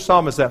Psalms. Which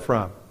psalm is that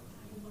from?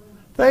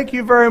 Thank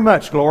you very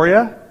much,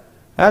 Gloria.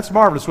 That's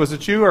marvelous. Was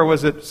it you or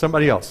was it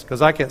somebody else?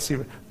 Because I can't see.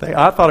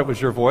 I thought it was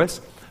your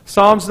voice.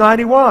 Psalms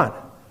 91.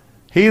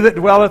 He that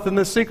dwelleth in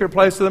the secret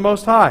place of the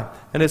Most High.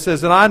 And it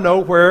says, and I know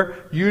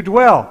where you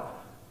dwell.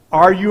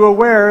 Are you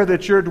aware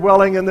that you're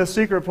dwelling in the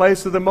secret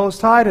place of the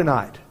Most High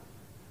tonight?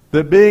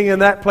 That being in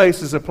that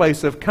place is a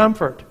place of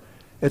comfort.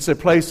 It's a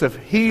place of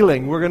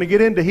healing. We're going to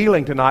get into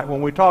healing tonight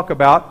when we talk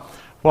about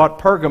what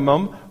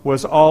Pergamum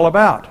was all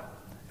about.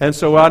 And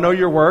so I know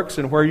your works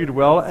and where you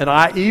dwell, and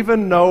I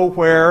even know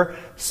where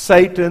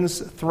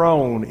Satan's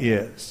throne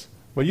is.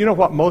 Well, you know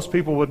what most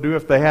people would do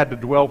if they had to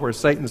dwell where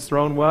Satan's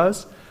throne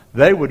was?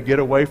 They would get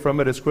away from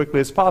it as quickly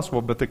as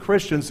possible. But the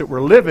Christians that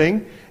were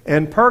living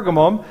in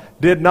Pergamum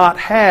did not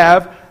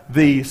have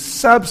the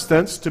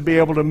substance to be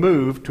able to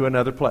move to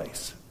another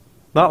place.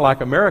 Not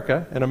like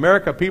America. In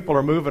America, people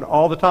are moving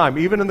all the time,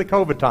 even in the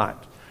COVID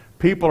times.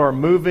 People are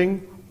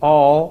moving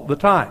all the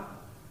time.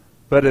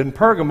 But in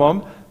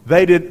Pergamum,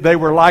 they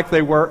were like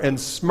they were in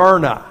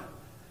Smyrna.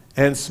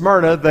 In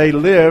Smyrna,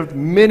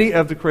 many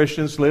of the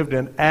Christians lived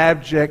in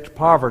abject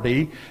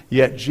poverty,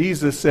 yet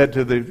Jesus said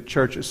to the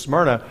church at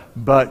Smyrna,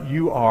 but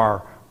you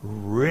are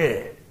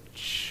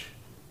rich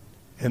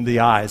in the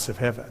eyes of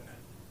heaven.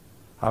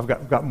 I've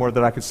got more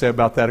that I could say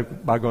about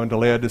that by going to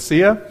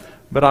Laodicea,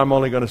 but I'm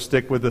only going to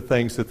stick with the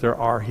things that there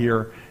are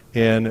here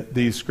in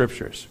these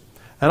scriptures.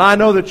 And I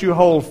know that you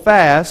hold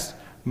fast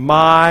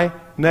my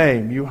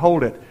name. You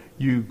hold it.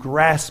 You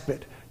grasp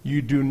it.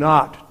 You do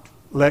not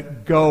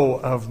let go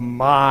of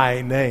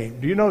my name.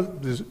 Do you know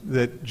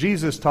that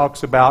Jesus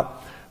talks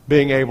about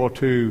being able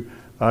to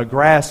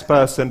grasp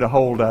us and to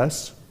hold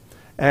us?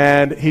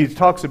 And he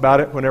talks about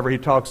it whenever he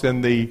talks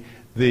in the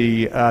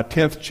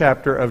 10th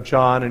chapter of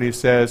John, and he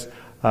says,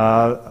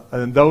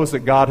 and those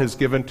that God has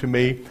given to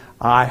me,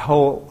 I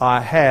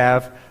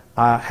have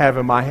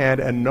in my hand,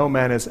 and no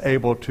man is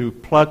able to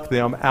pluck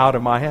them out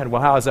of my hand.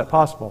 Well, how is that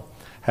possible?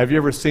 Have you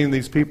ever seen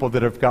these people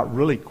that have got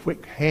really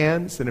quick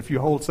hands, and if you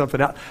hold something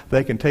out,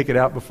 they can take it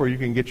out before you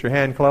can get your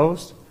hand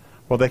closed?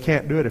 Well, they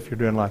can't do it if you're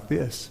doing like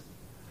this.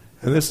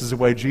 And this is the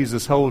way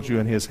Jesus holds you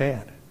in His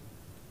hand.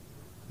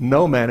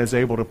 No man is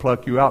able to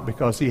pluck you out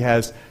because He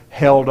has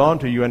held on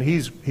to you. And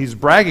he's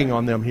bragging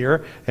on them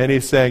here, and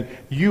He's saying,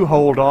 you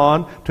hold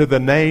on to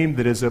the name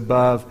that is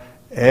above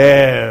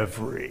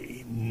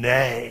every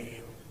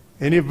name.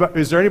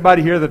 Is there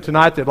anybody here that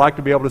tonight that'd like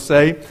to be able to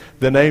say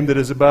the name that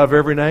is above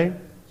every name?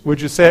 Would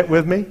you say it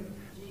with me?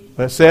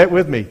 Let's say it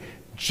with me.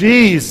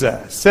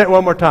 Jesus. Say it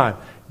one more time.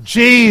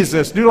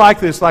 Jesus. Do like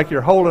this, like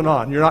you're holding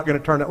on. You're not going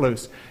to turn it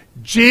loose.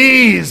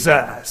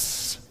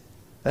 Jesus.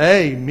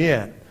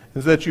 Amen.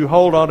 Is that you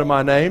hold on to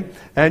my name,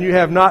 and you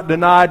have not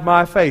denied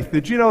my faith.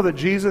 Did you know that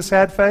Jesus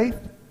had faith?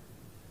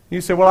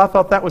 You say, well, I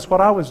thought that was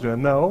what I was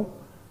doing. No,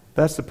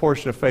 that's the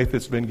portion of faith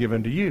that's been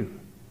given to you.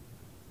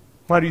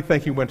 Why do you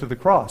think he went to the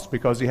cross?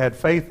 Because he had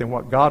faith in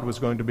what God was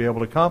going to be able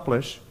to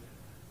accomplish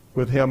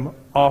with him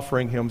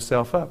offering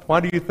himself up. Why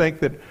do you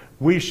think that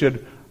we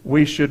should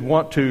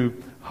want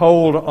to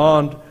hold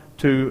on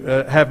to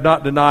have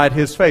not denied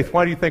his faith?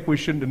 Why do you think we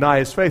shouldn't deny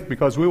his faith?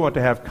 Because we want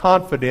to have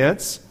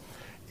confidence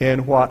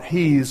in what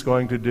he's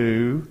going to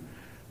do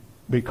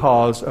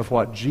because of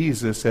what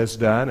Jesus has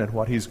done and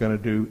what he's going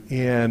to do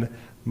in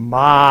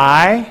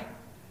my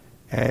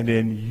and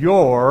in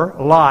your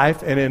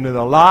life and in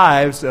the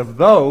lives of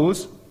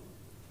those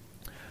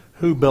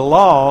who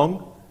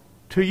belong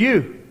to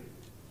you.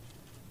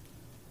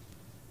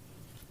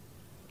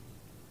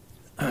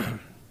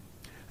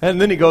 And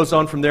then he goes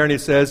on from there and he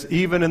says,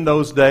 even in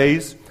those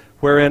days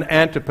wherein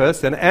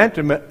Antipas, and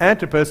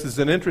Antipas is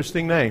an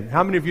interesting name.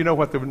 How many of you know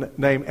what the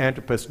name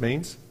Antipas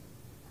means?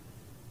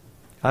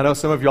 I know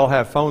some of y'all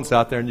have phones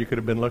out there and you could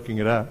have been looking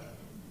it up.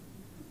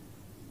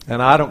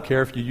 And I don't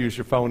care if you use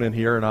your phone in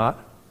here or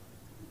not.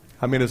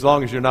 I mean, as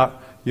long as you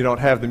don't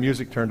have the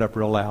music turned up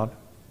real loud.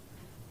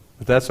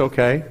 But that's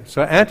okay.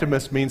 So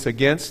Antipas means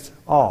against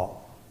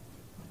all.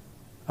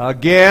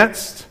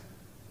 Against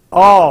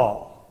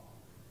all.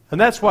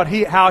 And that's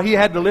how he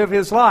had to live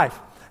his life.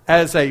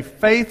 As a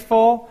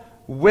faithful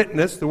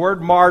witness. The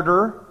word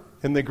martyr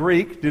in the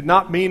Greek did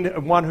not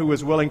mean one who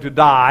was willing to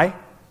die.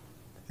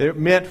 It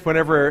meant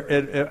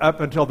up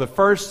until the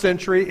first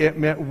century, it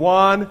meant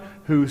one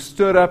who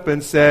stood up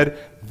and said,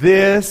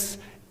 this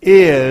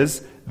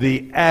is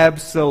the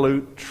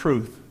absolute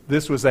truth.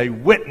 This was a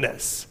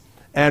witness.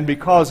 And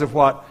because of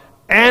what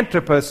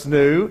Antipas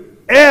knew,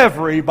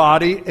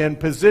 everybody in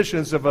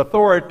positions of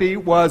authority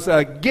was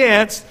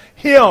against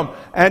him.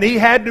 And he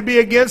had to be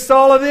against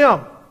all of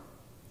them,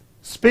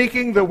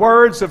 speaking the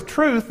words of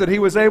truth that he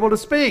was able to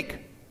speak.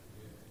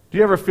 Do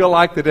you ever feel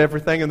like that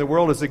everything in the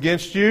world is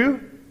against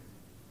you?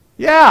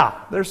 Yeah,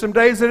 there's some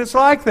days that it's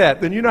like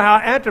that. Then you know how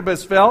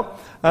Antipas felt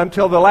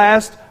until the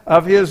last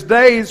of his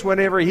days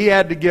whenever he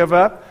had to give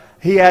up.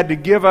 He had to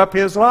give up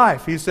his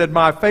life. He said,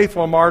 my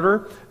faithful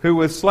martyr who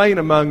was slain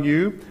among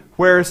you,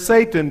 where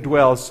Satan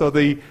dwells. So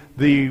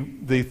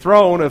the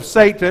throne of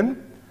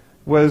Satan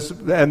was,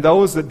 and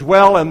those that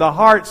dwell in the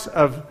hearts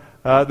of,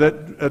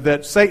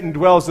 that Satan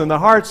dwells in the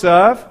hearts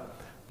of,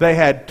 they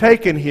had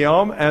taken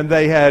him and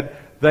they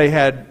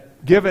had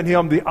given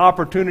him the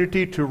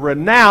opportunity to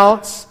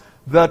renounce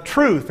the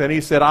truth. And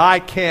he said, I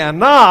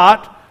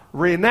cannot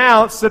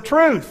renounce the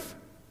truth.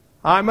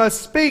 I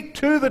must speak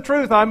to the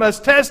truth. I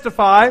must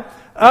testify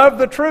of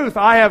the truth.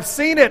 I have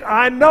seen it.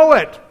 I know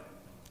it.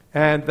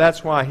 And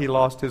that's why he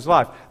lost his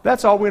life.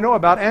 That's all we know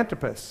about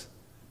Antipas.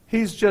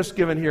 He's just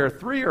given here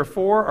 3 or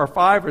 4 or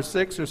 5 or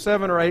 6 or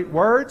 7 or 8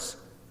 words.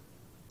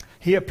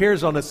 He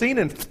appears on the scene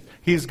and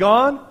he's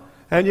gone.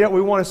 And yet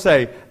we want to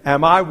say,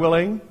 am I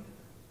willing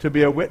to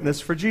be a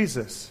witness for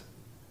Jesus?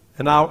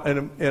 And now,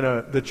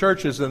 the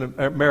churches in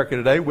America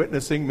today,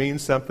 witnessing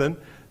means something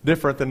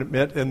different than it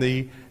meant in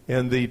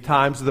the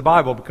times of the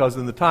Bible. Because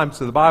in the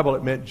times of the Bible,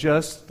 it meant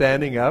just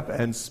standing up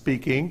and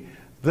speaking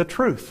the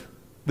truth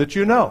that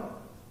you know.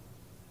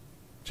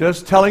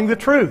 Just telling the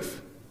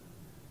truth.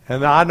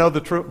 And I know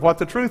what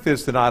the truth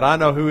is tonight. I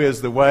know who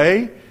is the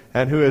way,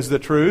 and who is the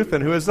truth,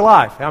 and who is the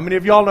life. How many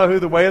of y'all know who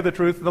the way, of the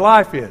truth, and the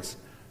life is?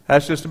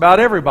 That's just about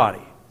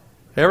everybody.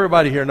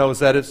 Everybody here knows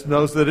that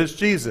it's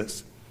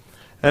Jesus.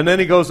 And then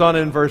he goes on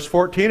in verse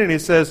 14 and he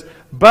says,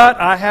 but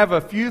I have a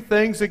few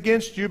things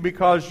against you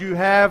because you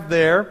have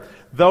there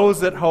those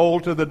that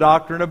hold to the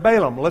doctrine of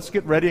Balaam. Let's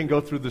get ready and go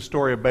through the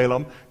story of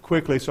Balaam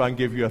quickly so I can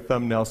give you a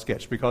thumbnail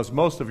sketch, because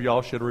most of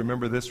y'all should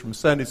remember this from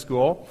Sunday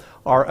school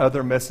or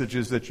other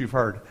messages that you've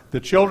heard. The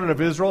children of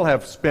Israel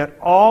have spent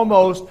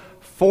almost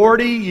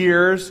 40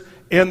 years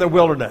in the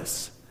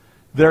wilderness.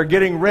 They're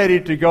getting ready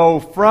to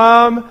go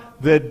from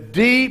the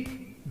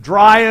deep,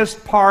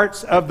 driest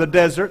parts of the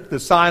desert, the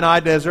Sinai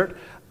desert,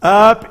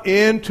 up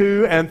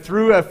into and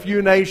through a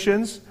few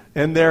nations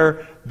in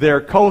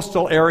their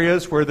coastal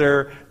areas where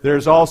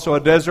there's also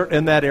a desert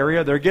in that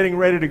area. They're getting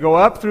ready to go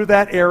up through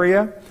that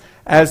area.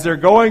 As they're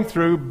going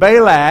through,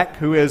 Balak,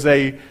 who is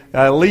a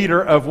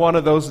leader of one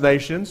of those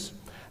nations,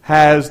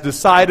 has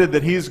decided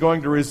that he's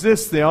going to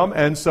resist them.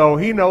 And so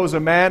he knows a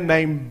man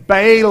named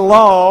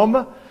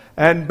Balaam.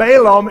 And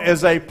Balaam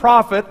is a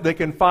prophet that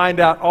can find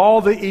out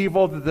all the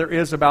evil that there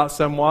is about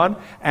someone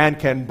and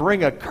can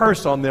bring a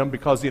curse on them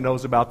because he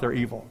knows about their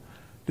evil.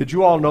 Did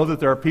you all know that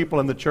there are people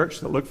in the church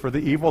that look for the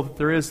evil that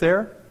there is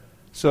there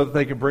so that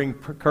they can bring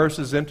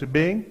curses into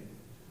being?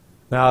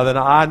 Now,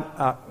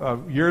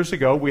 then years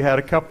ago, we had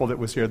a couple that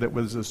was here that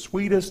was the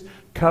sweetest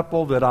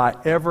couple that I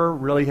ever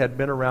really had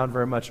been around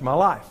very much in my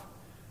life.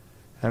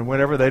 And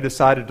whenever they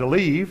decided to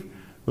leave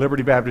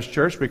Liberty Baptist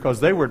Church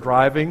because they were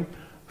driving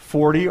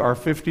 40 or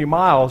 50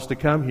 miles to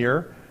come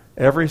here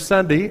every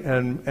Sunday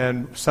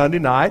and Sunday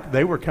night.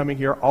 They were coming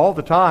here all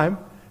the time.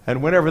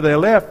 And whenever they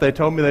left, they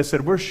told me, they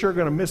said, we're sure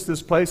going to miss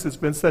this place. It's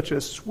been such a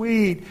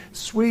sweet,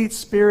 sweet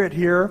spirit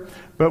here.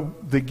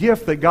 But the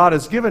gift that God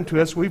has given to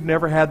us, we've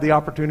never had the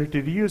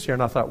opportunity to use here.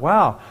 And I thought,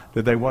 wow,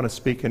 did they want to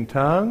speak in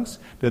tongues?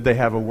 Did they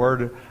have a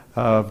word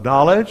of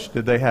knowledge?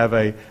 Did they have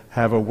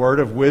a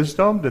word of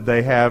wisdom? Did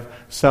they have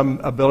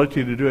some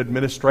ability to do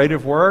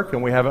administrative work,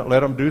 and we haven't let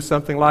them do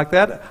something like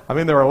that? I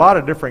mean, there are a lot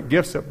of different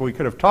gifts that we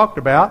could have talked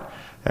about.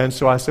 And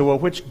so I said, well,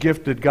 which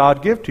gift did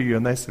God give to you?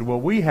 And they said, well,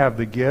 we have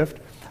the gift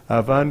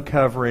of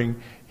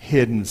uncovering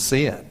hidden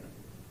sin.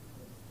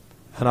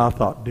 And I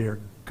thought, dear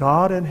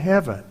God in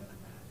heaven,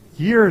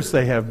 years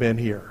they have been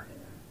here,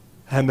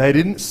 and they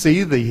didn't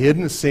see the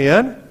hidden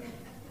sin?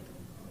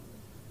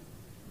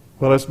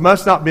 Well, this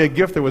must not be a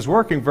gift that was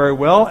working very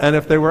well, and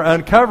if they were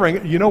uncovering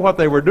it, you know what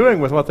they were doing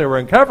with what they were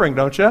uncovering,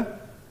 don't you?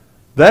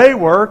 They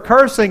were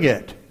cursing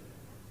it.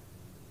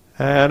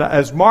 And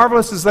as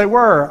marvelous as they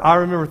were, I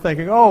remember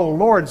thinking, oh,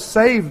 Lord,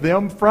 save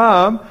them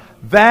from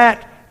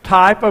that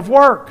type of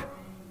work.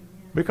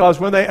 Because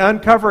when they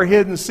uncover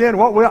hidden sin,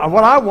 what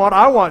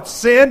I want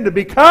sin to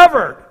be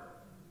covered.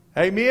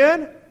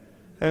 Amen?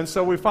 And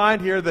so we find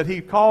here that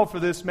he called for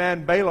this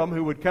man Balaam,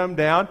 who would come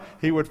down.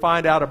 He would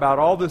find out about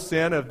all the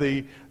sin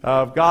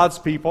of God's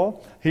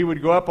people. He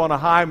would go up on a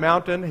high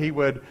mountain. He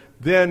would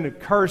then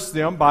curse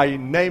them by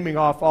naming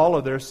off all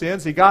of their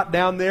sins. He got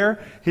down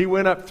there. He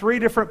went up 3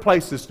 different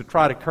places to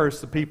try to curse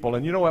the people.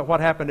 And you know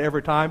what happened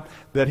every time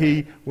that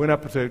he went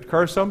up to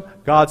curse them?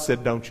 God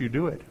said, don't you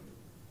do it.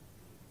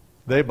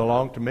 They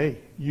belong to me.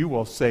 You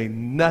will say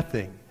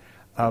nothing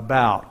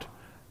about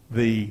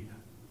the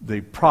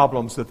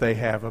problems that they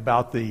have,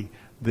 about the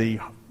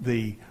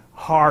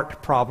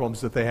heart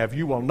problems that they have.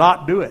 You will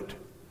not do it.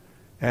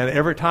 And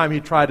every time he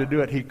tried to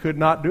do it, he could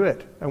not do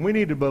it. And we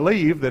need to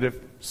believe that if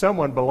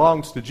someone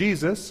belongs to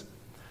Jesus,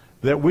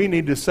 that we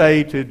need to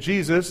say to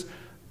Jesus,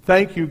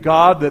 thank you,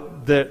 God,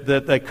 that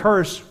the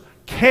curse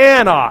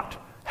cannot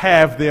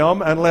have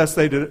them unless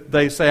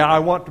they say, I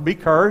want to be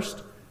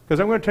cursed. Because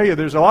I'm going to tell you,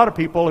 there's a lot of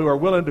people who are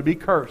willing to be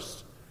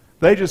cursed.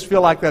 They just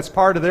feel like that's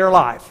part of their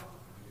life.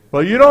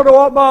 Well, you don't know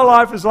what my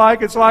life is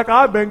like. It's like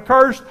I've been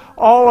cursed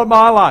all of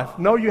my life.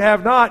 No, you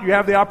have not. You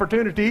have the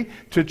opportunity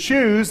to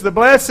choose the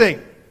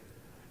blessing.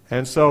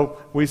 And so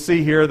we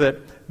see here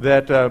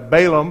that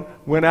Balaam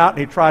went out and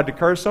he tried to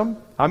curse them.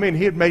 I mean,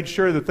 he had made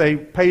sure that they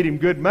paid him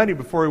good money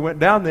before he went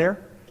down there.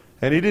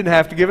 And he didn't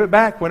have to give it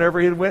back whenever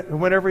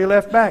he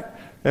left back.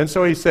 And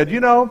so he said,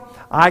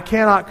 I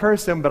cannot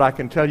curse them, but I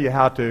can tell you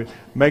how to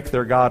make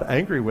their God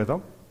angry with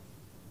them.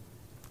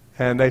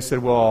 And they said,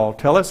 well,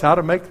 tell us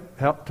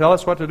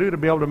what to do to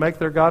be able to make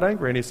their God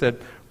angry. And he said,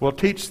 well,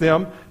 teach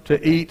them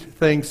to eat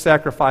things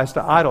sacrificed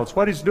to idols.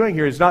 What he's doing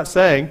here, he's not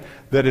saying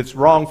that it's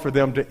wrong for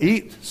them to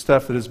eat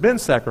stuff that has been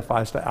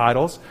sacrificed to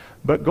idols,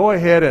 but go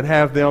ahead and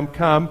have them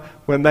come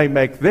when they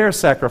make their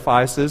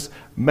sacrifices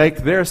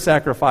with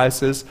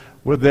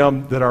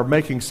them that are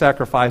making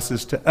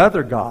sacrifices to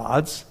other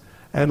gods,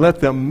 and let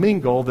them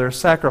mingle their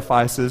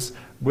sacrifices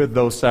with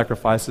those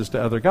sacrifices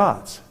to other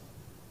gods.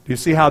 Do you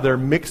see how they're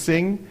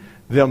mixing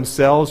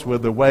themselves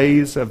with the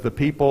ways of the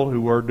people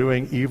who were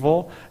doing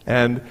evil?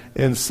 And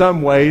in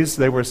some ways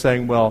they were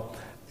saying, well,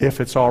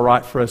 if it's all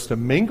right for us to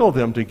mingle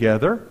them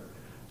together,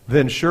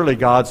 then surely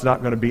God's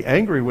not going to be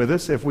angry with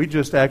us if we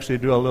just actually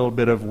do a little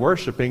bit of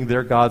worshiping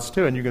their gods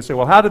too. And you can say,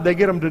 well, how did they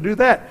get them to do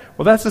that?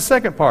 Well, that's the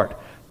second part,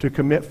 to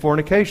commit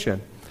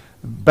fornication.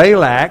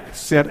 Balak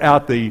sent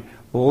out the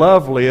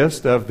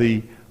loveliest of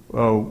the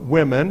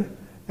women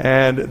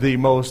and the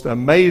most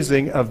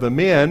amazing of the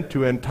men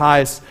to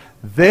entice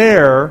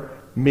their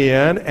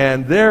men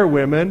and their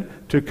women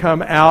to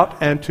come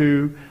out and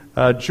to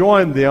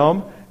join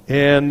them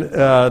in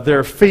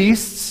their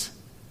feasts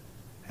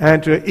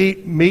and to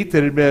eat meat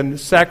that had been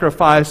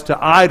sacrificed to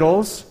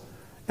idols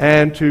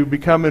and to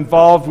become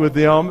involved with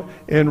them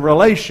in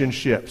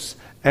relationships.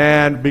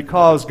 And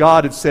because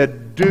God had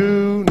said,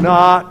 do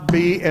not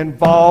be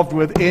involved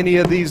with any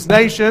of these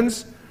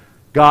nations,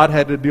 God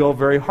had to deal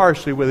very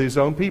harshly with his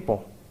own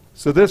people.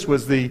 So this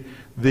was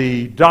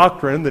the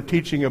doctrine, the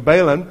teaching of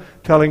Balaam,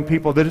 telling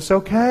people that it's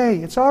okay,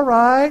 it's all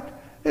right,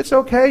 it's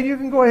okay, you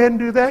can go ahead and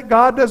do that.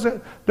 God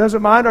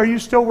doesn't mind. Are you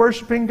still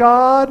worshiping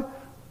God?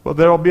 Well,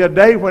 there will be a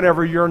day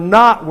whenever you're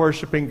not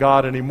worshiping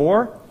God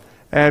anymore,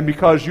 and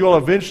because you'll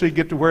eventually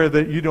get to where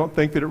that you don't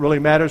think that it really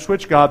matters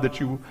which God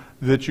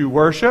that you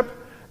worship.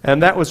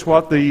 And that was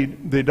what the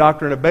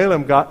doctrine of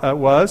Balaam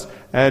was.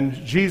 And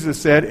Jesus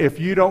said, if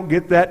you don't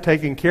get that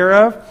taken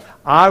care of,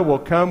 I will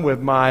come with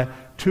my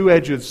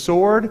two-edged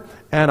sword,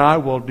 and I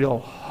will deal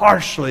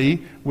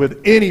harshly with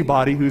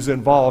anybody who's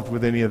involved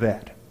with any of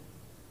that.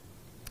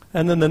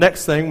 And then the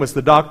next thing was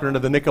the doctrine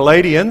of the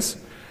Nicolaitans.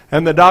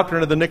 And the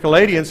doctrine of the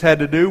Nicolaitans had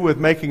to do with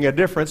making a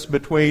difference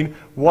between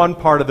one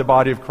part of the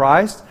body of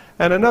Christ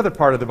and another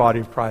part of the body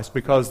of Christ,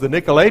 because the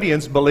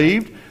Nicolaitans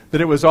believed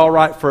that it was all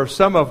right for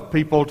some of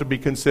people to be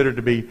considered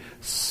to be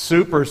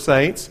super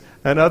saints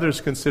and others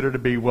considered to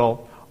be,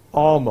 well,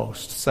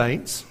 almost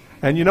saints.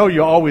 And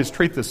you always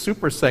treat the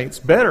super saints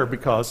better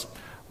because,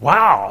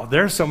 wow,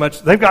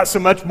 they've got so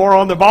much more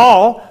on the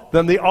ball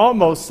than the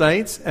almost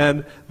saints.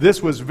 And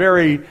this was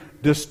very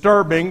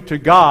disturbing to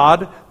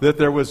God, that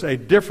there was a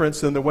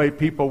difference in the way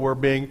people were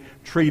being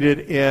treated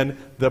in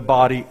the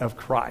body of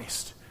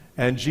Christ.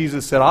 And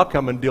Jesus said, I'll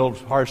come and deal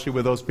harshly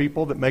with those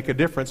people that make a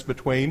difference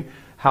between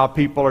how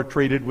people are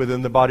treated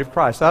within the body of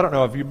Christ. I don't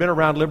know, if you've been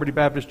around Liberty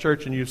Baptist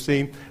Church and you've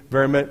seen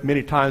very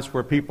many times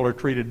where people are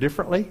treated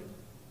differently?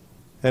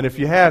 And if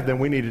you have, then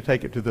we need to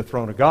take it to the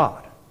throne of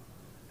God.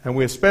 And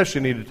we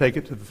especially need to take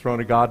it to the throne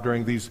of God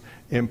during these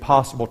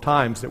impossible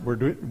times that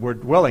we're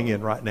dwelling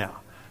in right now.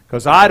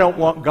 Because I don't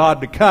want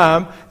God to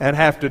come and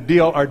have to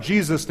deal, or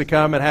Jesus to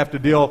come and have to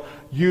deal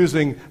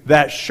using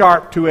that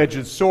sharp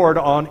two-edged sword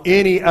on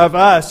any of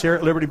us here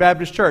at Liberty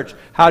Baptist Church.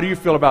 How do you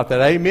feel about that?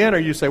 Amen? Or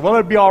you say, well,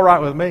 it'd be all right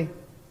with me.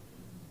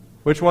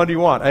 Which one do you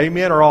want?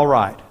 Amen or all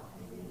right?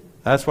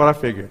 That's what I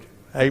figured.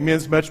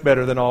 Amen's much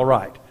better than all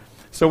right.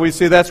 So we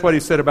see that's what he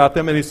said about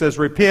them. And he says,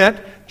 repent,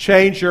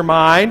 change your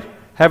mind,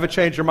 have a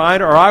change your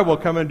mind, or I will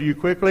come unto you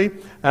quickly,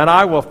 and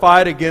I will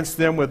fight against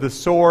them with the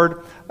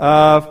sword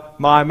of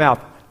my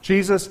mouth.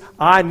 Jesus,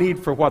 I need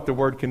for what the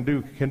Word can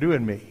do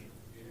in me.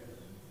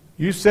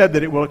 You said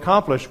that it will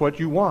accomplish what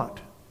you want.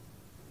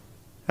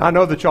 I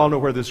know that y'all know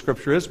where this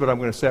scripture is, but I'm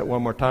going to say it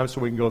one more time so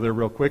we can go there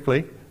real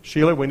quickly.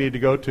 Sheila, we need to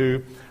go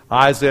to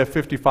Isaiah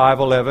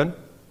 55:11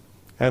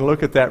 and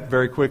look at that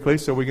very quickly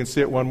so we can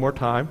see it one more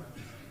time.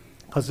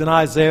 Because in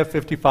Isaiah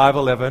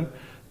 55:11,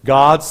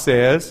 God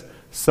says,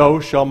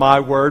 so shall my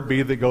word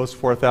be that goes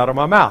forth out of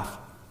my mouth.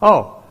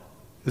 Oh,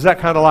 is that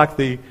kind of like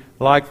the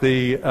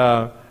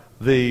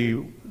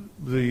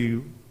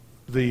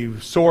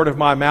sword of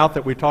my mouth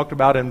that we talked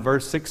about in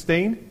verse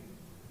 16?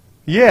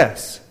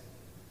 Yes.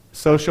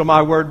 So shall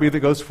my word be that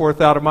goes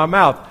forth out of my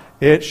mouth.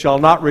 It shall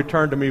not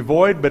return to me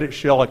void, but it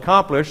shall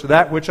accomplish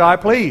that which I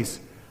please.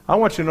 I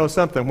want you to know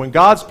something. When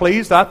God's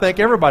pleased, I think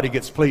everybody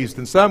gets pleased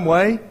in some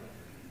way.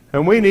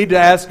 And we need to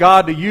ask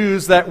God to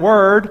use that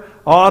word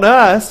on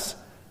us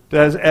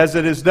as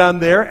it is done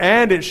there,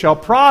 and it shall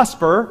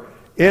prosper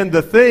in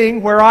the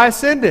thing where I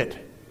send it.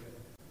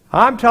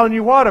 I'm telling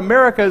you what,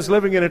 America is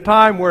living in a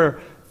time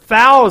where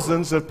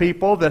thousands of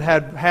people that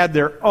had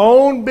their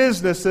own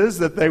businesses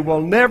that they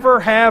will never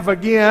have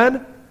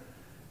again.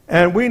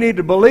 And we need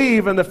to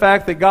believe in the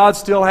fact that God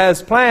still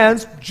has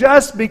plans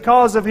just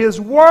because of His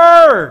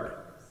Word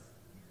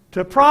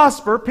to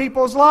prosper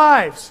people's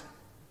lives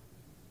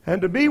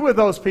and to be with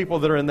those people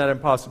that are in that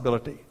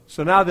impossibility.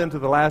 So now then to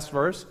the last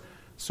verse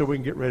so we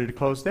can get ready to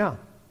close down.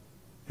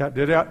 Now,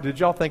 did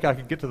y'all think I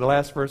could get to the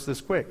last verse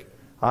this quick?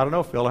 I don't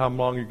know, Phil, how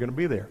long you're going to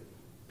be there.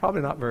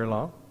 Probably not very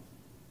long.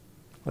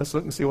 Let's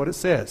look and see what it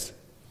says.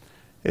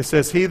 It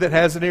says, he that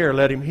has an ear,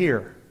 let him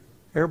hear.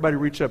 Everybody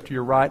reach up to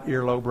your right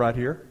earlobe right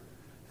here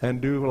and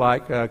do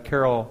like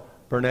Carol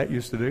Burnett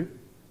used to do.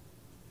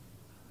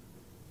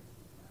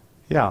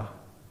 Yeah,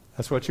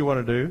 that's what you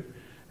want to do.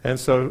 And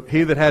so,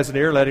 he that has an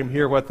ear, let him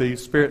hear what the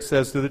Spirit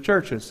says to the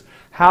churches.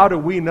 How do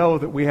we know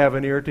that we have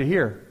an ear to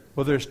hear?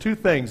 Well, there's two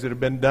things that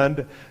have been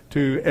done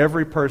to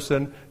every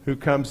person who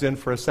comes in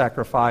for a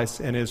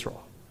sacrifice in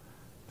Israel.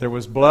 There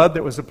was blood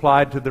that was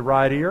applied to the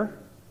right ear,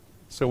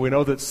 so we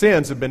know that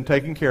sins have been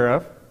taken care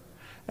of,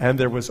 and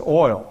there was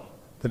oil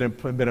that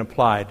had been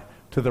applied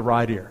to the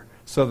right ear,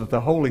 so that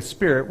the Holy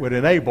Spirit would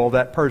enable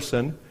that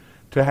person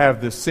to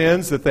have the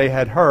sins that they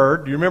had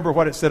heard. Do you remember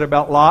what it said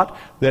about Lot?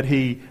 That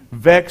he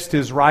vexed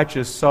his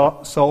righteous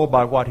soul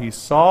by what he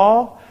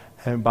saw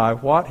and by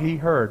what he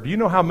heard. Do you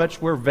know how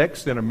much we're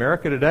vexed in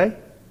America today?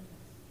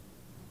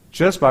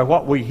 Just by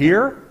what we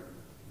hear?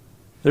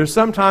 There's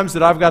sometimes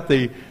that I've got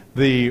the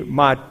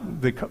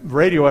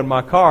radio in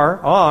my car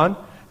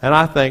on, and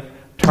I think,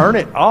 turn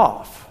it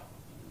off.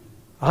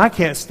 I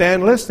can't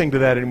stand listening to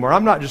that anymore.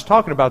 I'm not just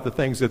talking about the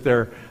things that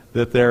they're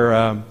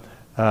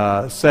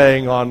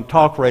saying on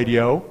talk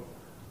radio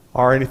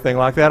or anything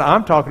like that.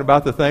 I'm talking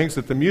about the things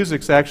that the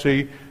music's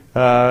actually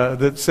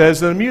that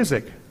says in the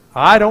music.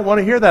 I don't want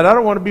to hear that. I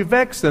don't want to be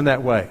vexed in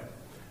that way.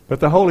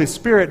 But the Holy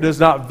Spirit does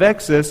not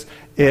vex us.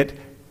 It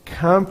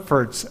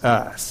comforts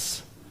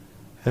us.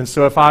 And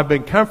so if I've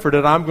been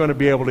comforted, I'm going to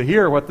be able to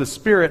hear what the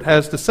Spirit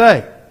has to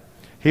say.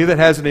 He that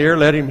has an ear,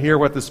 let him hear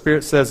what the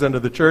Spirit says unto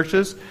the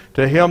churches.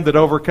 To him that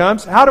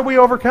overcomes. How do we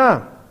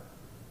overcome?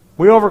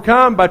 We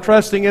overcome by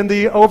trusting in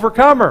the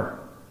overcomer.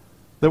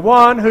 The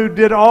one who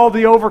did all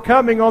the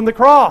overcoming on the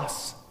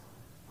cross.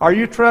 Are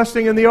you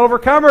trusting in the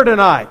overcomer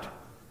tonight?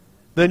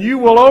 Then you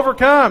will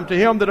overcome. To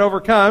him that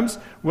overcomes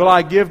will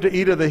I give to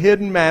eat of the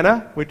hidden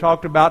manna. We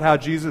talked about how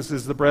Jesus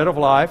is the bread of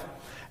life.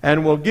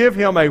 And will give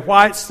him a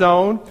white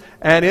stone,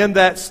 and in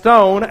that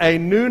stone a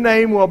new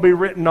name will be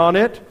written on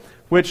it,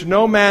 which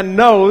no man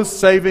knows,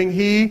 saving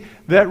he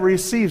that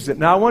receives it.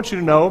 Now I want you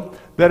to know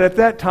that at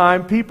that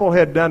time people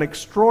had done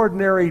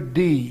extraordinary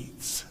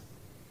deeds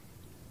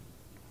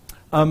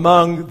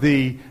among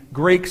the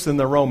Greeks and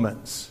the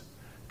Romans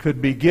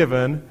could be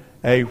given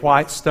a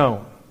white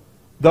stone.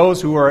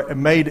 Those who are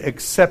made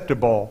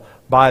acceptable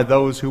by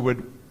those who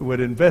would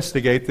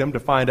investigate them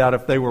to find out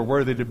if they were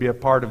worthy to be a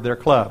part of their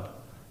club.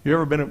 You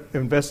ever been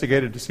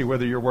investigated to see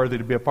whether you're worthy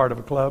to be a part of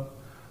a club?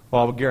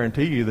 Well, I will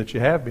guarantee you that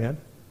you have been.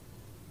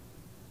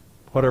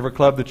 Whatever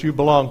club that you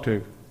belong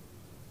to,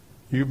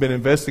 you've been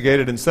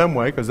investigated in some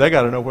way because they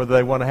got to know whether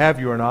they want to have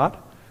you or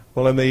not.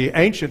 Well, in the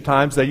ancient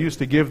times, they used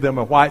to give them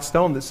a white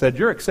stone that said,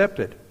 you're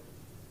accepted.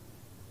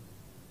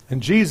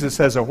 And Jesus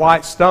has a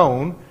white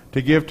stone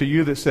to give to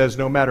you that says,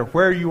 no matter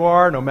where you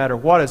are, no matter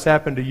what has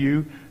happened to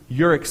you,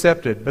 you're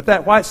accepted. But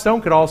that white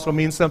stone could also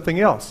mean something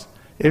else.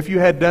 If you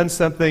had done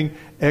something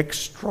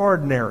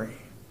extraordinary.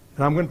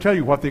 And I'm going to tell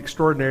you what the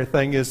extraordinary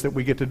thing is that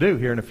we get to do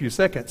here in a few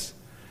seconds.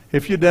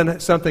 If you'd done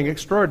something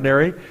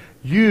extraordinary,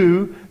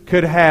 you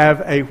could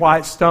have a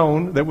white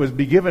stone that would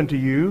be given to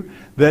you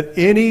that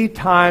any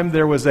time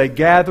there was a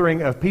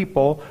gathering of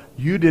people,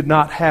 you did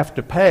not have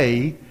to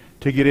pay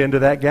to get into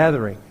that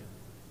gathering.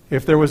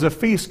 If there was a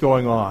feast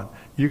going on,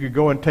 you could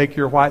go and take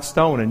your white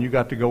stone and you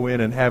got to go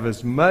in and have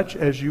as much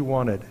as you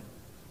wanted.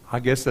 I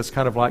guess that's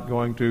kind of like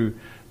going to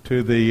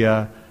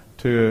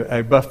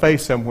a buffet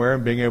somewhere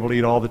and being able to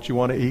eat all that you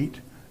want to eat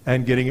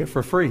and getting it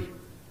for free.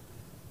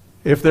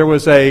 If there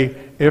was a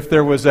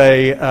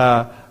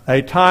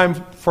time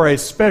for a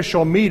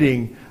special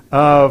meeting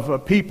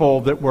of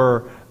people that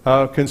were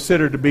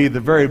considered to be the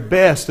very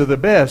best of the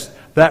best,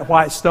 that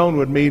white stone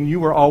would mean you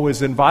were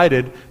always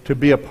invited to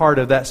be a part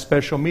of that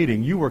special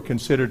meeting. You were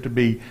considered to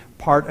be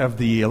part of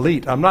the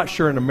elite. I'm not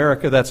sure in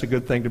America that's a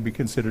good thing to be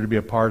considered to be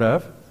a part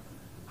of.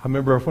 I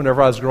remember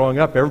whenever I was growing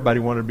up, everybody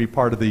wanted to be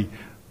part of the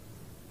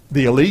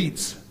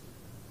elites.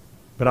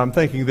 But I'm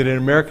thinking that in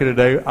America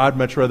today, I'd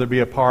much rather be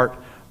a part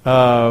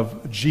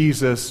of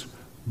Jesus'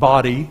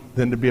 body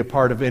than to be a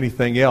part of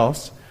anything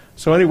else.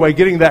 So anyway,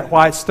 getting that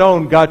white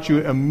stone got you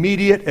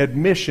immediate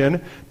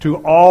admission to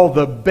all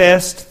the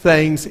best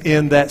things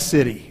in that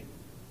city.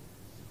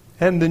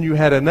 And then you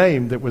had a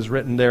name that was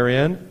written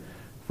therein,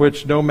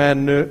 which no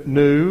man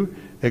knew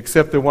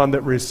except the one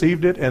that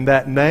received it. And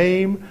that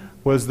name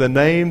was the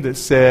name that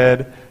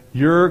said,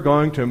 you're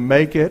going to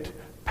make it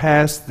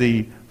past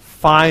the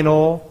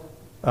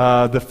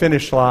the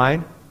finish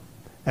line.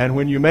 And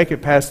when you make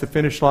it past the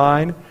finish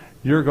line,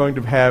 you're going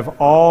to have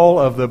all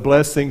of the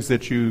blessings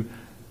that you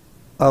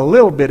a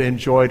little bit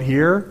enjoyed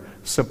here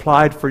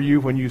supplied for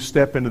you when you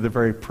step into the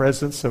very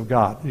presence of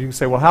God. You can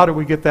say, well, how do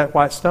we get that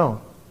white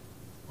stone?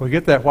 We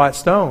get that white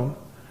stone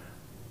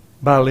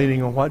by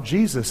leaning on what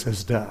Jesus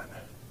has done.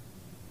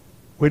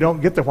 We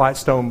don't get the white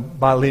stone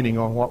by leaning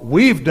on what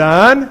we've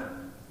done.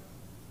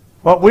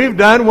 What we've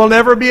done will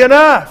never be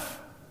enough.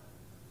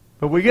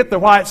 But we get the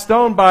white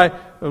stone by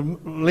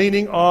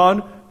leaning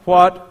on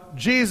what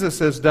Jesus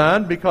has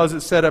done, because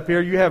it said up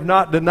here, you have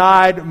not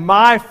denied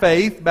my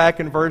faith, back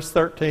in verse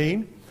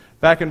 13.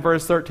 Back in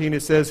verse 13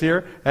 it says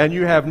here, and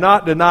you have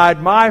not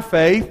denied my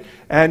faith.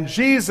 And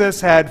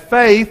Jesus had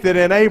faith that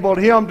enabled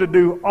him to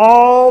do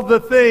all the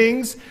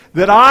things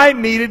that I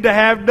needed to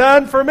have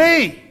done for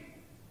me,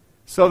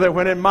 so that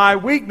when in my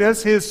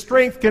weakness, his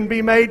strength can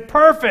be made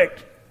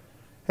perfect.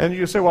 And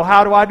you say, well,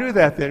 how do I do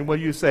that then? Well,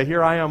 you say,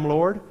 here I am,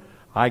 Lord.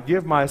 I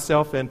give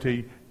myself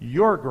into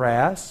your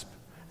grasp.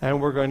 And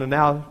we're going to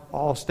now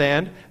all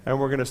stand and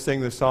we're going to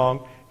sing the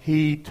song,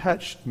 He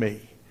Touched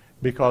Me,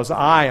 because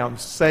I am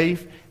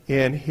safe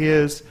in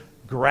his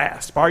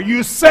grasp. Are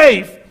you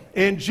safe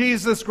in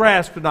Jesus'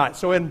 grasp tonight?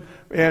 So in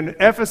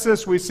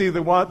Ephesus we see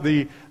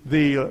the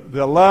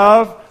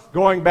love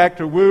going back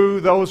to woo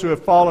those who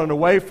have fallen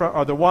away from,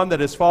 or the one that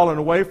has fallen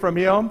away from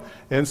him.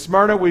 In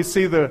Smyrna we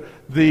see the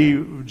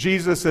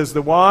Jesus as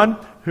the one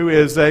who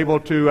is able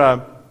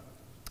to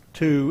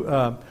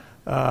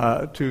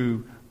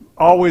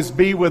always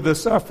be with the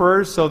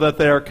sufferers so that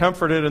they are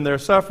comforted in their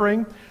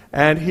suffering.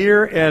 And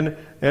here in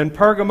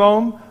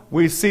Pergamum,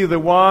 we see the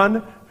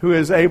one who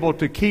is able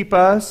to keep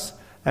us.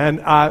 And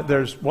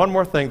there's one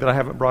more thing that I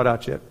haven't brought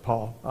out yet,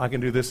 Paul. I can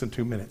do this in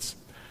 2 minutes.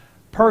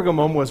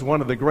 Pergamum was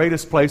one of the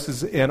greatest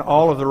places in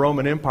all of the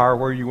Roman Empire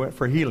where you went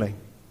for healing.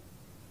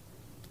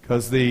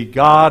 Because the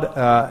god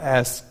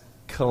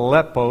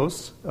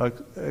Asclepios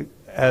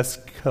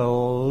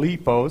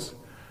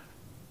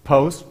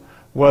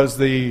was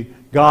the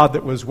god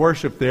that was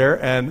worshipped there,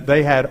 and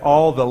they had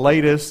all the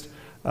latest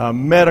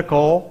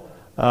medical,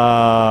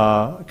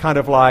 kind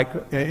of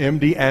like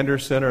MD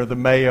Anderson or the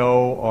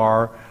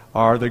Mayo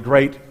or the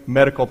great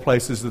medical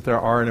places that there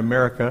are in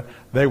America.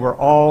 They were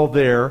all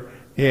there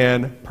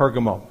in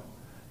Pergamum.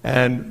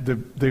 And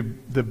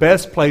the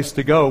best place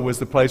to go was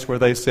the place where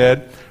they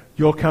said,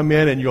 you'll come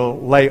in and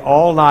you'll lay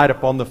all night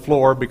upon the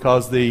floor,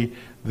 because the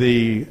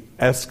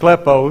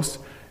Asclepios,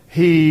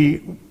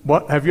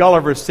 have y'all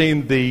ever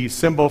seen the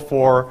symbol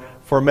for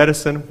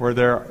medicine where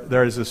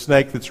there is a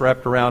snake that's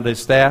wrapped around a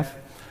staff?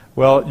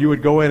 Well, you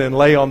would go in and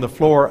lay on the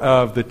floor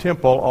of the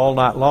temple all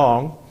night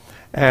long,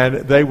 and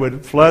they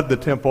would flood the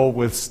temple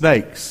with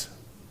snakes.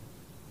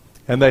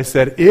 And they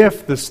said,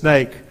 if the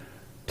snake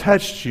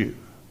touched you,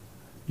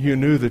 you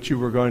knew that you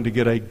were going to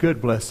get a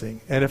good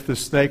blessing. And if the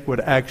snake would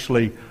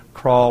actually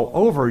crawl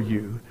over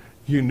you,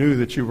 you knew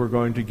that you were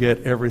going to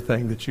get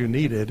everything that you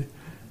needed,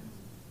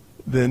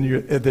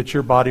 that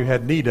your body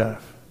had need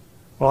of.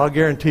 Well, I'll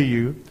guarantee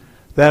you,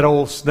 that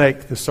old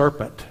snake, the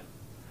serpent,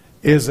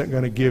 isn't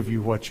going to give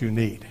you what you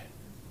need.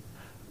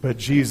 but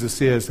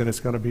Jesus is, and it's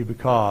going to be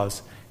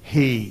because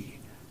He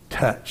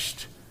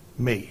touched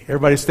me.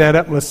 Everybody stand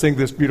up and let's sing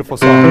this beautiful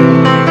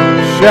song.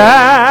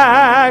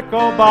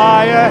 Shackled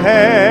by a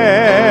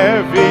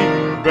heavy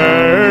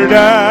burden,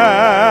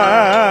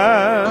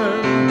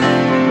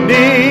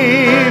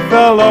 neath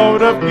the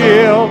load of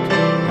guilt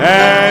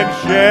and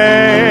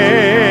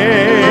shame,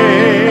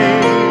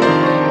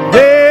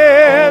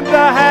 then the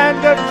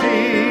hand of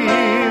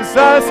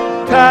Jesus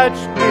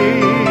touched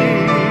me,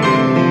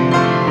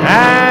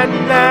 and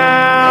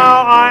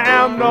now I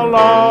am no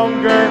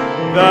longer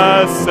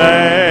the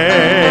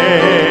same.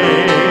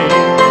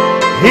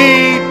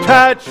 He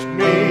touched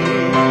me.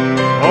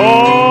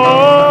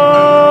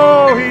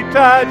 Oh, He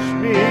touched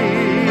me.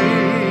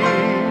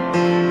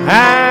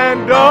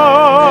 And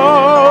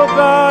oh,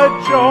 the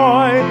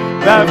joy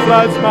that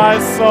floods my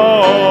soul.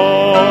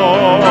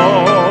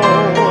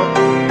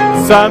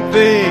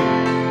 Something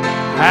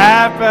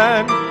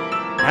happened,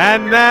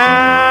 and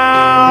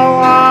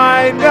now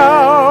I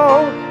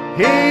know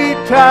He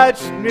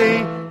touched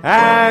me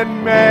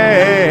and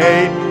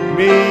made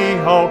me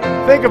whole.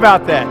 Think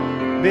about that.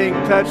 Being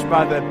touched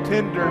by the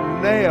tender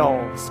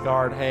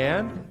nail-scarred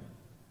hand,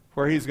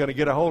 where He's going to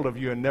get a hold of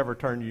you and never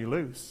turn you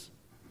loose.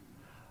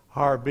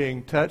 Or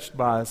being touched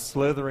by a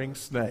slithering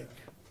snake.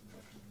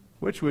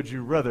 Which would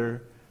you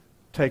rather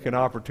take an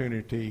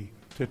opportunity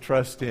to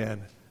trust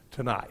in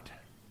tonight?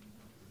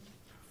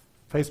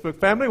 Facebook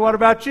family, what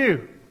about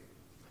you?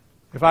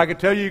 If I could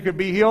tell you could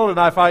be healed, and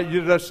if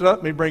you just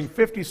let me bring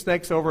 50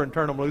 snakes over and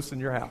turn them loose in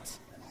your house.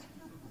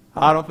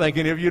 I don't think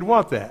any of you would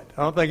want that.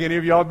 I don't think any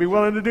of you all would be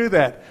willing to do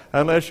that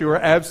unless you were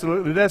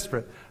absolutely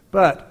desperate.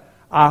 But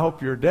I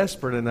hope you're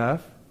desperate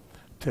enough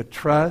to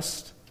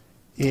trust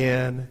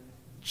in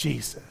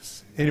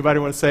Jesus. Anybody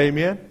want to say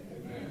amen?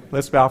 Amen.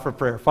 Let's bow for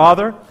prayer.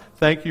 Father,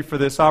 thank you for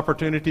this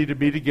opportunity to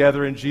be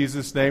together in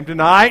Jesus' name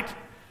tonight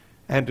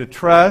and to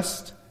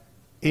trust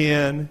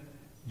in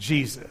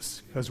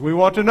Jesus. Because we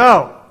want to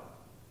know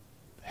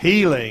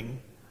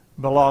healing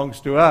belongs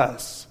to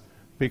us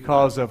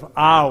because of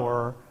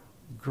our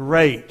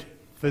great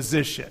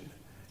physician.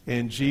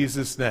 In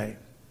Jesus' name,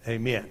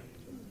 amen.